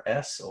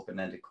 OARS,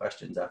 open-ended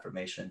questions,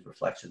 affirmations,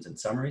 reflections, and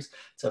summaries.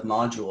 It's a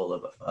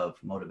module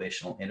of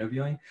motivational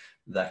interviewing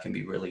that can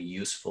be really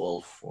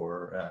useful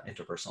for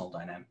interpersonal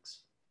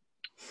dynamics.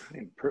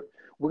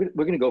 We're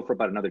going to go for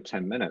about another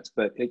 10 minutes,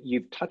 but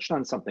you've touched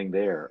on something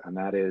there, and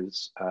that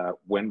is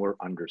when we're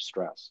under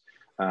stress.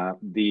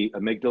 The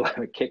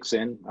amygdala kicks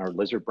in, our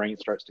lizard brain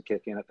starts to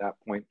kick in at that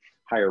point.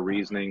 Higher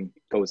reasoning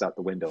goes out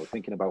the window,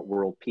 thinking about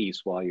world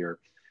peace while your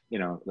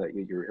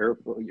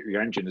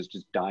engine has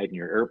just died in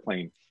your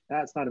airplane,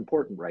 that's not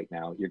important right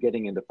now. You're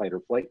getting into fight or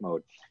flight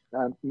mode.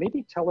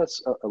 Maybe tell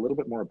us a little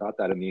bit more about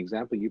that. And the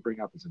example you bring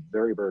up is a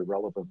very, very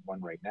relevant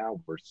one right now.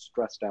 We're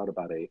stressed out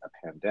about a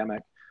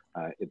pandemic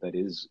that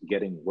is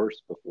getting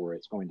worse before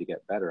it's going to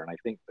get better. And I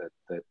think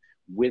that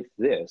with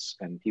this,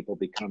 and people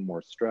become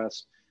more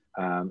stressed,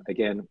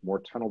 again, more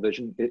tunnel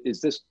vision,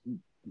 is this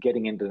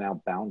getting into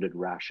now bounded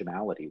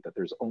rationality, that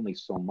there's only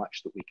so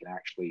much that we can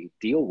actually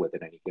deal with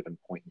at any given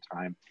point in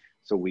time.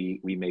 So we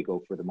may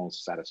go for the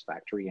most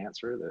satisfactory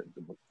answer,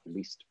 the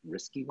least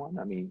risky one.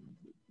 I mean,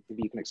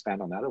 maybe you can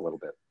expand on that a little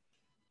bit.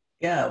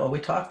 Yeah, well, we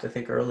talked, I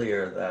think,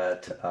 earlier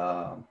that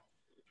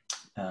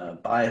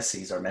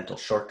biases are mental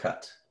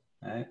shortcuts,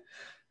 right?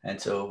 And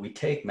so we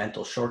take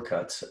mental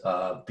shortcuts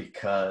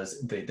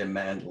because they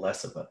demand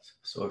less of us.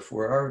 So if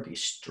we're already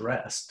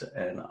stressed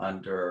and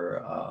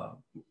under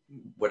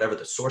whatever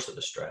the source of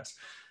the stress,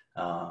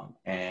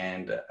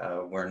 and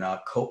we're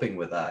not coping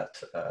with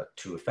that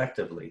too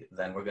effectively,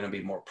 then we're going to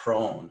be more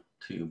prone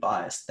to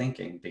biased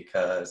thinking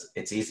because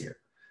it's easier.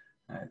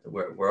 Right?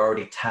 We're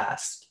already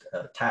taxed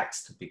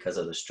because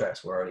of the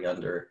stress. We're already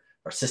under,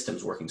 our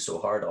system's working so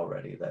hard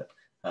already that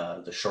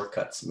the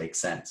shortcuts make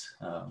sense.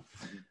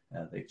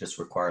 They just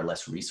require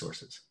less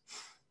resources.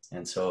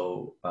 And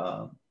so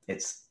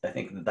it's, I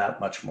think,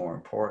 that much more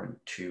important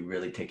to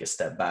really take a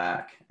step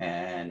back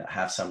and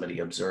have somebody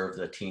observe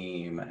the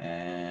team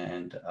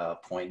and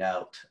point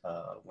out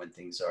when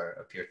things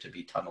appear to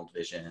be tunnel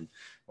vision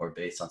or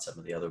based on some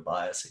of the other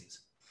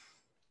biases.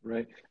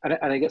 Right. And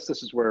I guess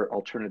this is where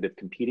alternative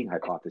competing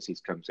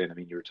hypotheses comes in. I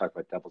mean, you were talking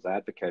about devil's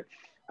advocate,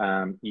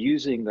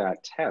 using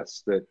that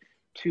test that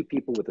two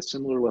people with a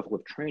similar level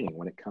of training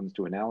when it comes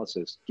to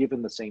analysis,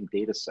 given the same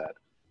data set,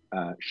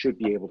 should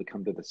be able to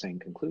come to the same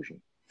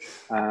conclusion.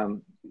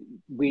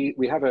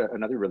 We have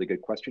another really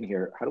good question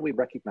here. How do we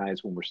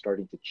recognize when we're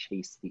starting to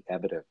chase the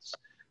evidence?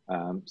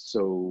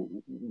 So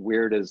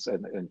where does,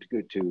 and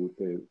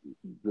to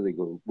really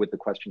go with the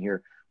question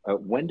here,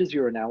 when does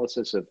your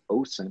analysis of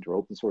OSINT, or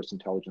open source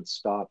intelligence,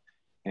 stop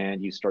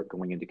and you start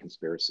going into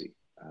conspiracy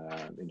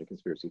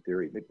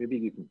theory? Maybe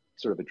you can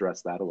sort of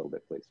address that a little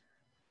bit, please.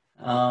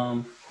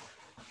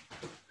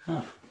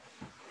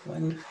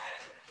 When?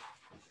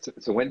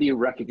 So when do you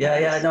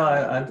recognize? Yeah, no,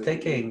 I'm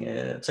thinking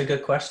it's a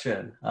good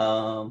question.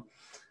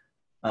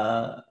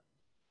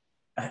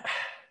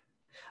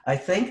 I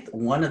think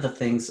one of the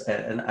things,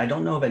 and I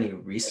don't know of any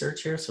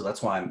research here, so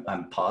that's why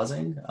I'm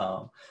pausing.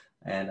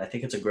 And I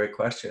think it's a great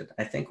question.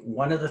 I think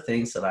one of the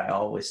things that I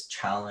always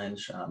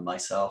challenge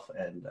myself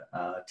and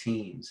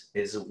teams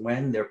is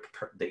when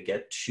they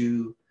get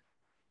too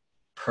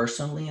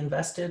personally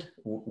invested,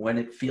 when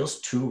it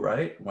feels too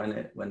right,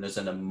 when there's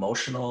an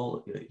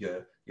emotional,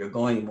 you're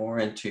going more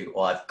into,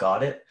 oh, I've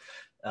got it,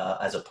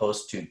 as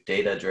opposed to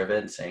data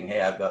driven, saying,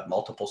 hey, I've got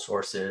multiple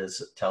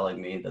sources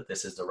telling me that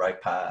this is the right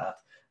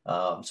path.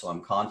 So I'm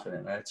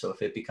confident, right? So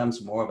if it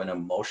becomes more of an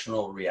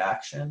emotional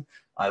reaction,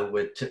 I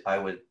would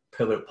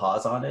put a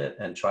pause on it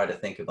and try to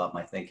think about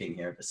my thinking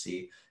here to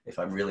see if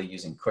I'm really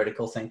using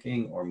critical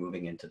thinking or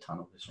moving into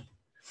tunnel vision.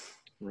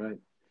 Right.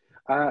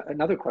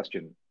 Another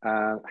question,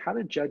 how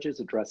do judges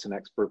address an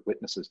expert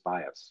witness's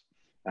bias?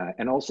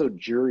 And also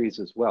juries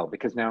as well,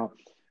 because now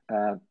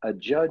a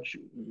judge,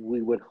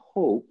 we would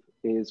hope,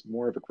 is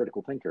more of a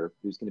critical thinker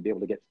who's going to be able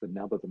to get to the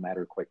nub of the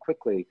matter quite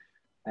quickly.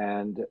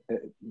 And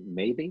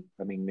maybe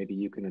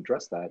you can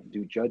address that.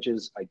 Do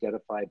judges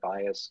identify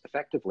bias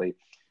effectively?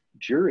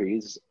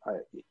 Juries,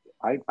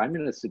 I'm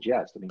going to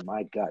suggest,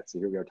 my guts,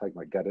 here we are talking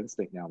about gut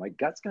instinct now, my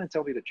gut's going to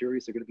tell me that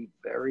juries are going to be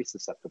very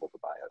susceptible to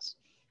bias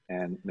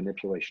and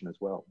manipulation as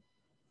well.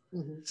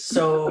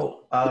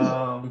 So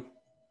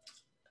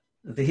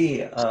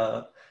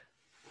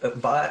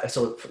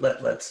so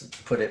let's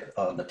put it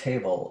on the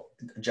table.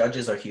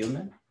 Judges are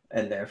human,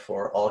 and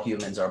therefore all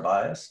humans are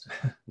biased.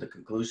 The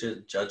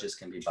conclusion, judges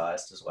can be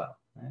biased as well,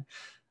 right?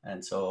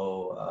 And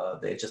so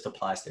it just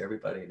applies to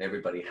everybody, and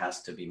everybody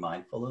has to be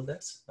mindful of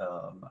this.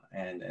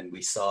 And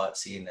we saw it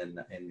seen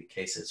in the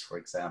cases, for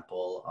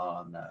example,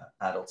 on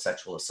adult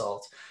sexual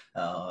assault,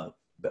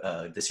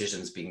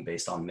 decisions being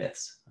based on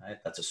myths, right?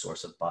 That's a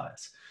source of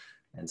bias.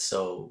 And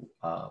so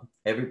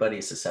everybody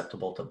is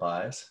susceptible to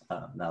bias.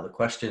 Now the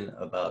question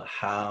about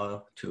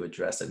how to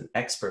address an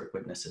expert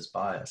witness's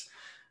bias,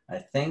 I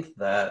think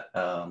that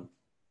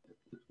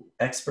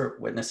expert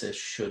witnesses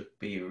should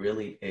be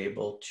really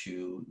able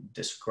to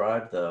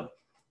describe the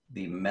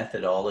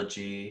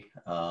methodology,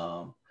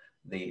 so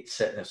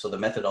the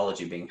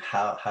methodology being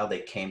how they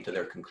came to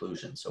their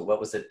conclusion. So what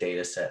was the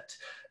data set?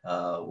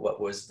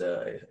 What was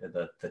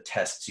the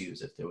tests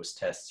used, if there was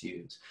tests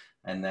used?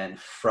 And then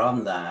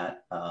from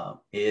that,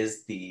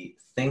 is the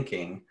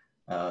thinking,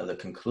 the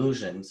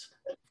conclusions,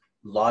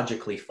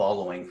 logically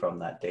following from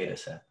that data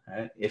set,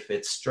 right? If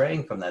it's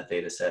straying from that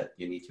data set,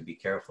 you need to be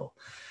careful.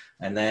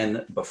 And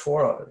then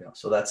before,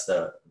 so that's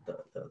the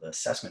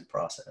assessment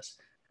process.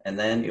 And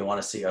then you want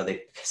to see, are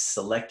they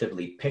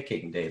selectively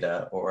picking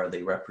data, or are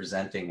they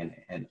representing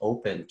and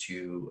open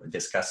to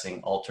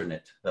discussing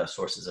alternate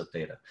sources of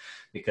data?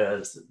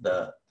 Because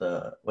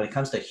when it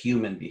comes to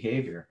human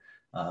behavior,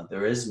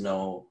 There is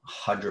no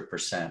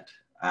 100%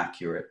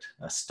 accurate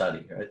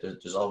study, right?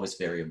 There's always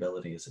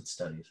variabilities in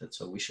studies. And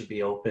so we should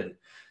be open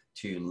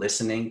to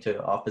listening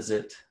to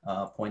opposite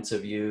points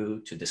of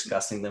view, to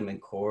discussing them in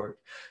court,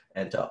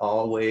 and to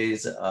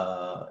always,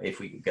 if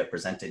we get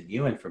presented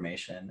new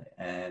information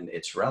and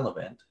it's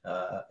relevant,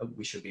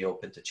 we should be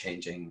open to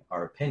changing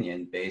our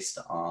opinion based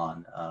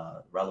on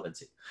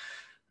relevancy.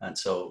 And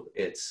so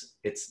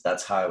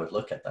that's how I would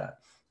look at that.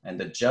 And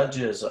the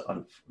judges,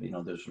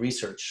 there's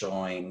research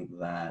showing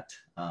that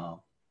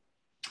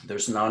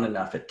there's not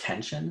enough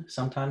attention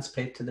sometimes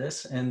paid to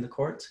this in the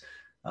courts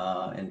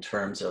in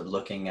terms of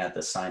looking at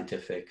the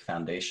scientific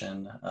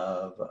foundation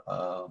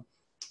of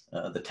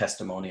the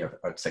testimony of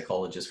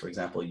psychologists, for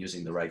example,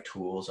 using the right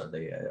tools. Are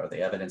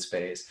they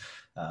evidence-based,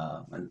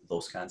 and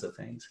those kinds of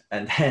things.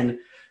 And then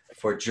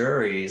for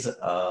juries,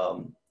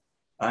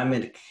 I'm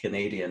a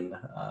Canadian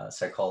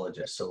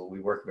psychologist, so we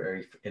work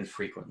very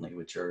infrequently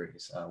with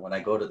juries. When I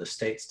go to the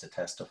States to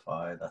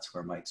testify, that's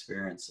where my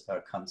experience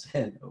comes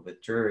in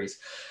with juries.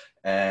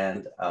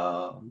 And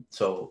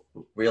so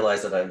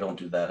realize that I don't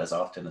do that as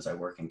often as I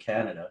work in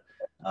Canada.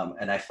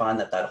 And I find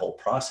that whole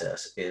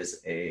process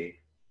is a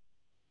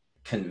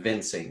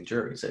convincing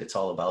juries. It's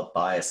all about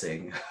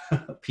biasing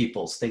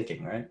people's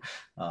thinking, right?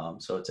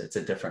 So it's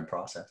a different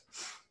process.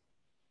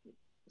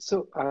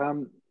 So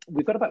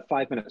we've got about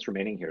 5 minutes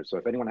remaining here. So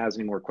if anyone has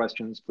any more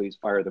questions, please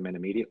fire them in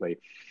immediately.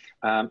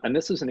 And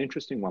this is an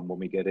interesting one when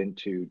we get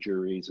into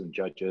juries and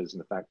judges and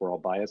the fact we're all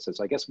biases.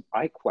 I guess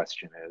my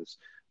question is,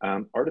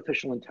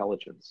 artificial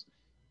intelligence,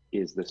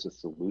 is this a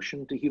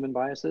solution to human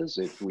biases?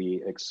 If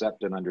we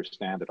accept and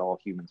understand that all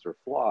humans are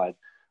flawed,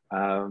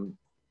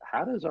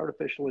 how does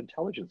artificial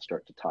intelligence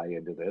start to tie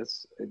into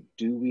this?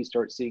 Do we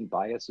start seeing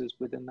biases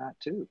within that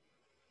too?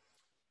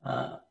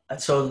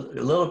 So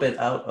a little bit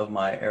out of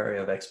my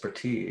area of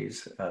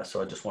expertise,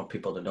 so I just want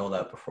people to know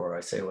that before I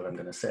say what I'm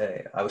going to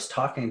say. I was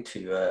talking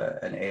to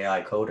an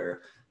AI coder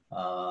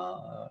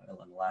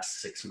in the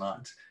last 6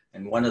 months,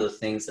 and one of the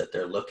things that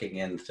they're looking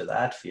into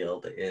that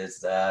field is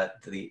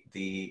that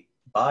the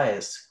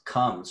bias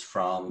comes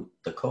from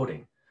the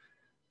coding,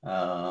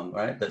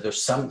 right? That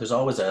there's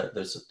always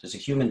there's a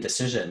human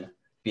decision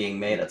being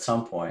made at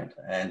some point,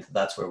 and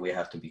that's where we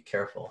have to be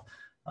careful.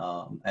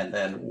 And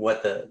then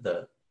what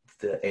the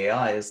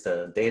AI is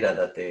the data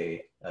that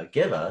they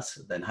give us,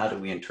 then how do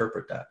we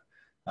interpret that?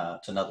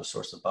 It's another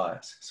source of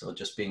bias. So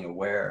just being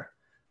aware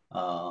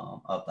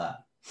of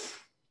that.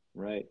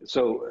 Right.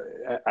 So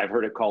I've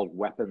heard it called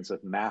weapons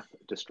of math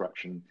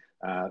destruction,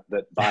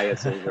 that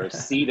biases are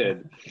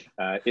seeded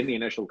in the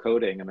initial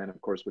coding. And then,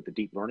 of course, with the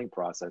deep learning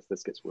process,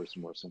 this gets worse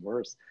and worse and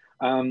worse.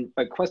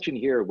 A question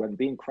here, when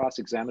being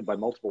cross-examined by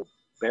multiple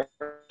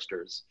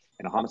barristers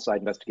in a homicide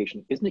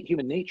investigation, isn't it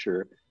human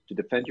nature to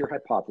defend your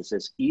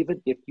hypothesis,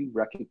 even if you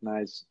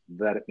recognize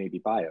that it may be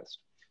biased?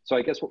 So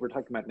I guess what we're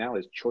talking about now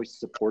is choice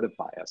supportive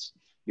bias.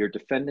 You're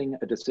defending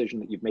a decision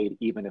that you've made,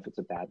 even if it's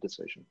a bad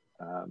decision.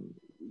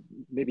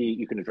 Maybe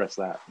you can address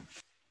that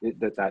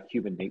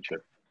human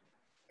nature.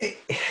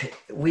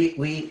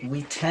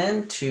 We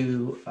tend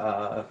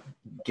to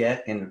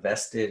get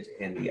invested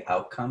in the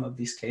outcome of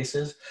these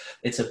cases.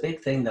 It's a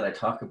big thing that I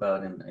talk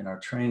about in our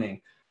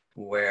training,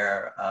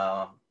 where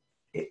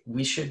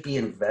we should be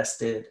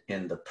invested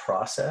in the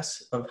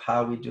process of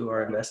how we do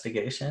our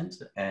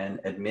investigations and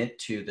admit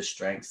to the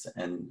strengths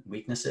and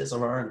weaknesses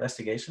of our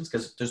investigations,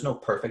 because there's no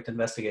perfect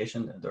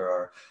investigation. There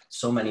are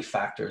so many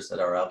factors that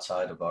are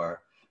outside of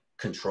our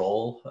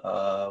control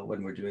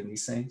when we're doing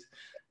these things.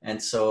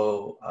 And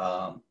so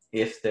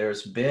if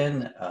there's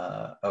been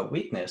a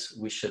weakness,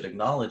 we should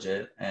acknowledge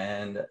it.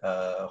 And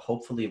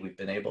hopefully we've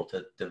been able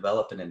to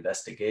develop an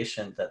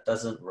investigation that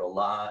doesn't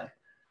rely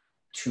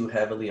too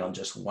heavily on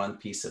just one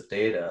piece of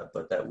data,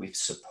 but that we've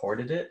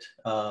supported it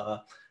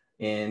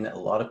in a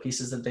lot of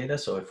pieces of data.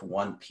 So if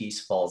one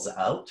piece falls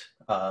out,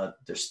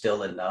 there's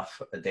still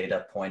enough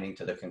data pointing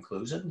to the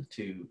conclusion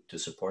to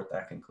support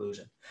that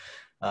conclusion.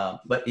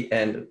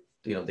 And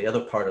the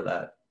other part of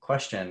that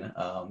question,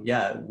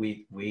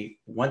 we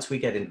once we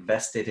get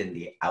invested in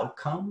the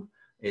outcome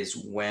is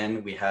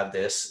when we have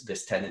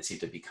this tendency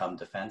to become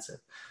defensive.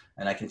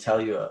 And I can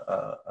tell you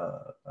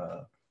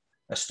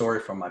a story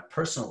from my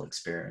personal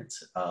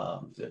experience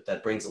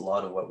that brings a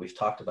lot of what we've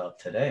talked about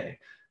today.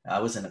 I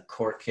was in a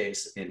court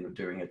case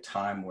during a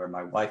time where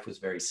my wife was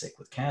very sick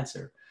with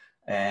cancer,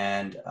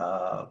 and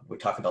we're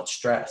talking about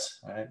stress,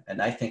 right?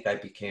 And I think I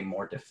became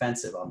more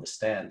defensive on the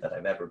stand than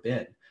I've ever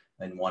been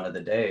in one of the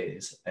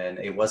days, and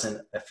it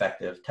wasn't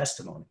effective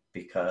testimony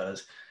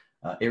because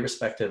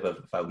irrespective of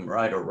if I'm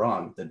right or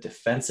wrong, the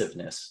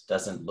defensiveness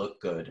doesn't look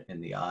good in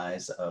the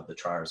eyes of the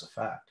triers of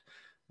fact.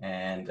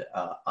 And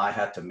I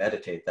had to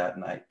meditate that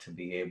night to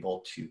be able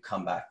to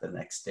come back the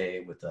next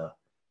day with a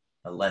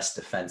less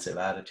defensive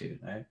attitude,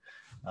 right?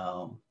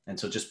 And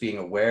so just being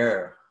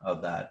aware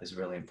of that is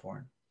really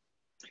important.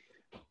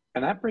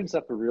 And that brings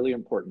up a really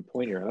important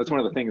point here. That's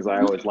one of the things I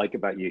always like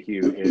about you,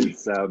 Hugh,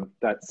 is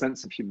that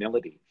sense of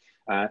humility.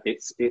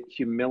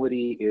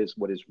 Humility is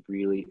what is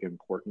really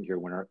important here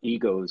when our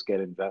egos get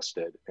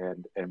invested,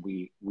 and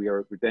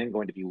we're then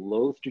going to be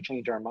loath to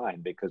change our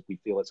mind because we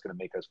feel it's going to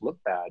make us look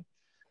bad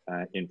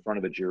in front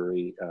of a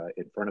jury,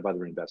 in front of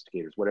other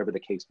investigators, whatever the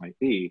case might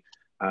be.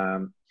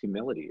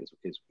 Humility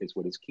is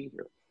what is key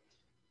here.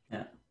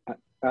 Yeah.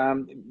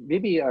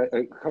 Maybe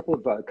a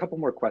couple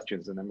more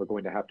questions, and then we're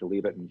going to have to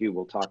leave it, and you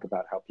will talk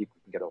about how people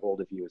can get a hold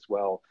of you as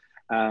well.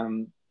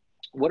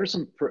 What are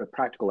some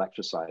practical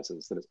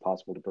exercises that it's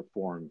possible to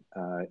perform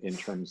in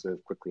terms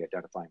of quickly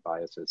identifying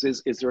biases?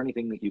 Is there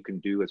anything that you can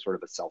do as sort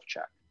of a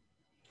self-check?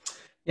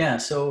 Yeah,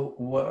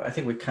 so I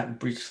think we kind of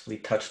briefly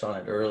touched on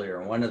it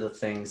earlier. One of the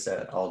things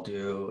that I'll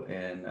do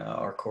in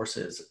our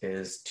courses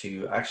is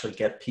to actually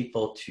get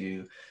people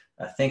to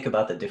think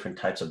about the different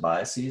types of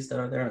biases that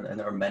are there. And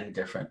there are many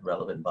different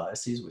relevant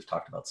biases. We've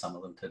talked about some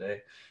of them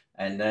today.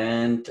 And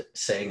then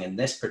saying in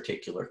this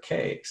particular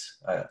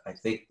case, I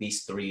think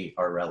these three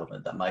are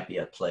relevant that might be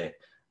at play.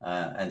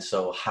 And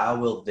so how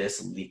will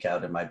this leak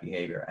out in my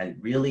behavior?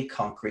 And really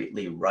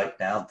concretely write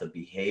down the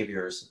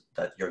behaviors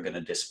that you're going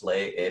to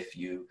display if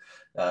you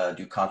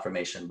do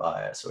confirmation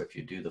bias, or if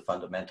you do the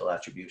fundamental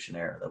attribution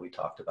error that we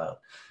talked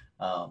about.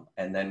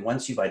 And then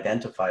once you've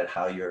identified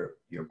how your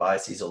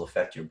biases will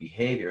affect your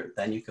behavior,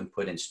 then you can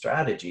put in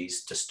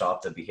strategies to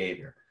stop the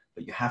behavior.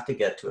 But you have to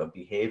get to a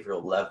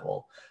behavioral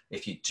level.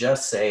 If you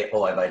just say,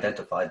 oh, I've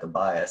identified the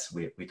bias,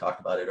 we talked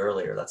about it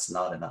earlier, that's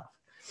not enough.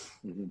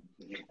 Mm-hmm.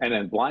 And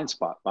then blind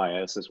spot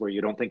bias is where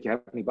you don't think you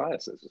have any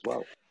biases as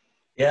well.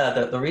 Yeah,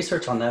 the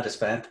research on that is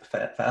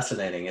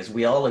fascinating. Is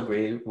we all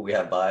agree we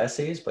have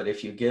biases, but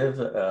if you give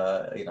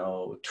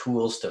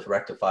tools to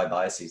rectify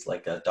biases,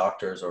 like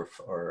doctors or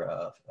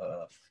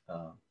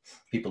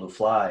people who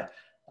fly,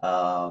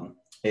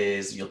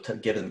 is you'll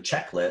give them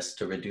checklists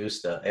to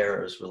reduce the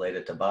errors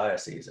related to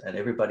biases, and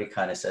everybody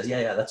kind of says,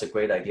 yeah, that's a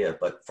great idea,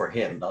 but for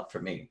him, not for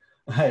me.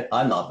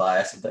 I'm not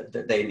biased, but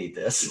they need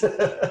this.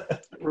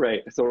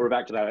 Right. So we're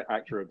back to that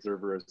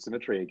actor-observer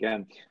symmetry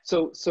again.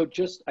 So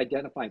just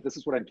identifying, this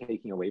is what I'm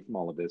taking away from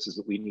all of this, is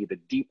that we need a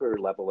deeper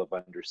level of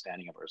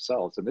understanding of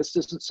ourselves. And this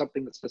isn't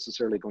something that's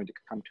necessarily going to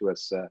come to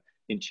us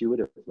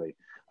intuitively.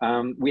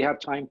 We have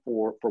time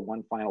for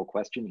one final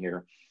question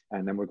here,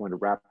 and then we're going to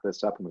wrap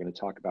this up, and we're going to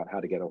talk about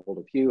how to get a hold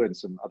of you and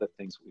some other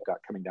things we've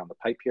got coming down the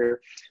pipe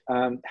here.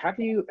 Have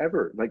you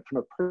ever, like from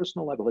a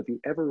personal level, have you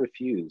ever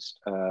refused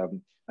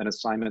an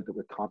assignment that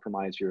would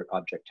compromise your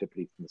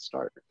objectivity from the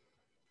start?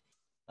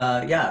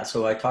 Yeah,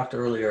 so I talked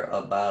earlier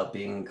about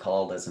being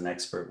called as an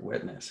expert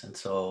witness. And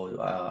so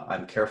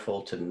I'm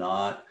careful to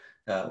not,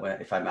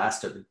 if I'm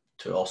asked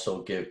to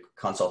also give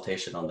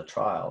consultation on the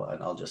trial,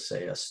 and I'll just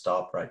say a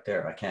stop right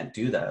there. I can't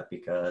do that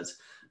because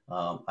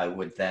I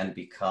would then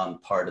become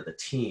part of the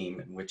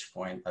team, at which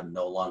point I'm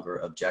no longer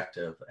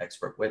objective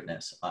expert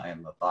witness. I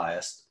am a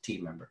biased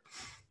team member.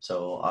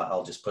 So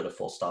I'll just put a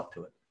full stop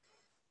to it.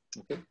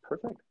 Okay,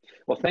 perfect.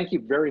 Well, thank you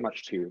very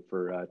much to you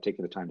for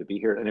taking the time to be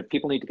here. And if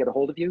people need to get a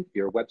hold of you,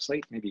 your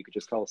website, maybe you could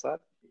just tell us that.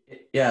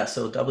 Yeah,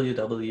 so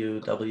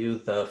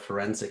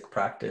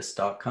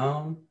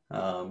www.theforensicpractice.com,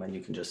 and you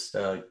can just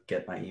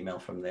get my email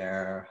from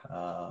there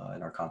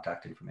and our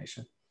contact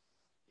information.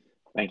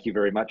 Thank you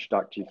very much,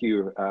 Dr.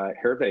 Hugues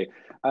Hervé.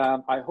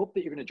 I hope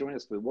that you're going to join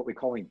us with what we're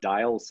calling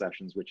dial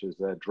sessions, which is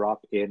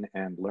drop in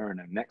and learn.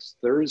 And next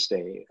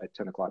Thursday at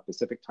 10 o'clock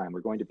Pacific time,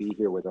 we're going to be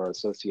here with our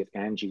associate,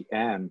 Angie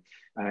Ann.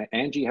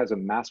 Angie has a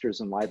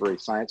master's in library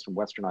science from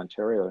Western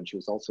Ontario, and she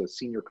was also a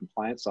senior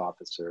compliance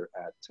officer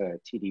at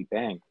TD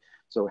Bank.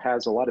 So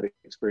has a lot of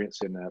experience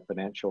in the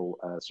financial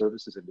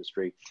services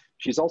industry.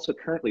 She's also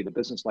currently the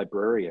business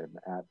librarian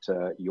at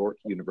York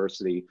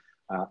University,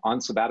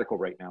 on sabbatical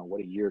right now.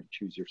 What a year to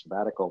choose your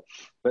sabbatical.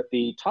 But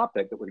the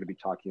topic that we're going to be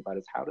talking about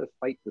is how to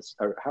fight this,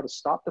 or how to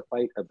stop the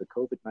fight of the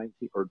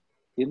COVID-19, or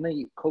in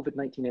the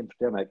COVID-19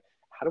 epidemic,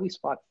 how do we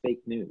spot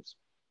fake news?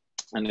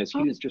 And as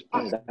Hugues just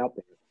pointed out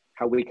there,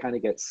 how we kind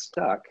of get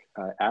stuck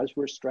as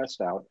we're stressed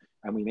out,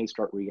 and we may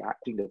start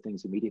reacting to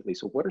things immediately.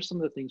 So what are some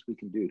of the things we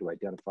can do to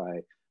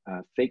identify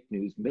fake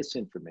news,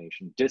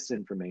 misinformation,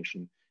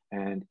 disinformation,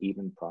 and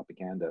even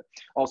propaganda?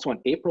 Also on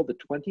April the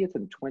 20th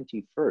and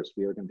 21st,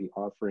 we are going to be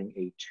offering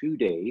a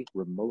 2-day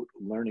remote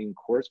learning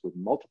course with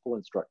multiple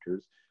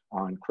instructors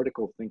on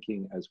critical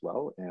thinking as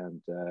well.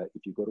 And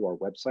if you go to our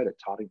website at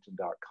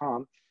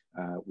toddington.com,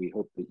 we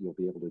hope that you'll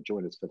be able to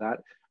join us for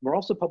that. We're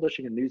also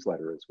publishing a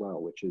newsletter as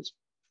well, which is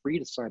free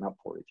to sign up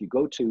for. If you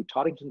go to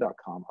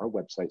toddington.com, our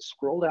website,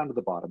 scroll down to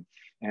the bottom,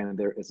 and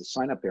there is a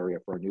sign up area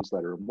for our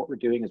newsletter. And what we're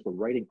doing is we're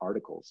writing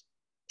articles.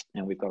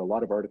 And we've got a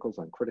lot of articles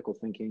on critical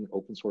thinking,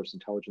 open source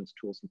intelligence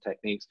tools and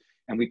techniques.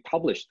 And we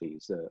publish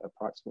these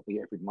approximately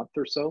every month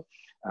or so.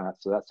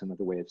 So that's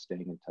another way of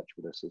staying in touch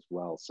with us as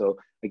well. So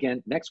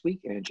again, next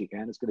week, Angie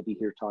Ann is going to be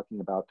here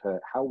talking about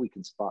how we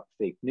can spot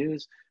fake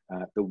news.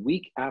 The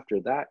week after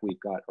that, we've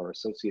got our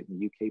associate in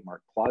the UK,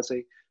 Mark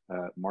Plase.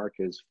 Mark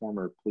is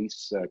former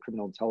police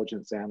criminal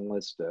intelligence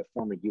analyst,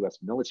 former US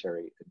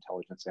military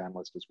intelligence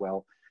analyst as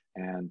well,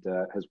 and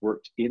has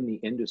worked in the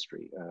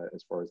industry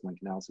as far as link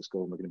analysis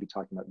go. And we're going to be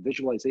talking about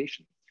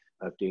visualization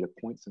of data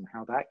points and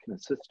how that can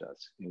assist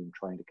us in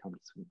trying to come to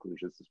some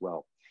conclusions as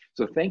well.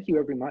 So thank you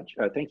very much.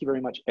 Thank you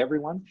very much,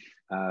 everyone,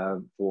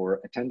 for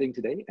attending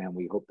today. And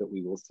we hope that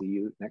we will see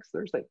you next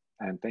Thursday.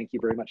 And thank you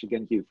very much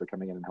again, Hugh, for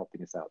coming in and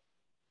helping us out.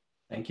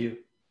 Thank you.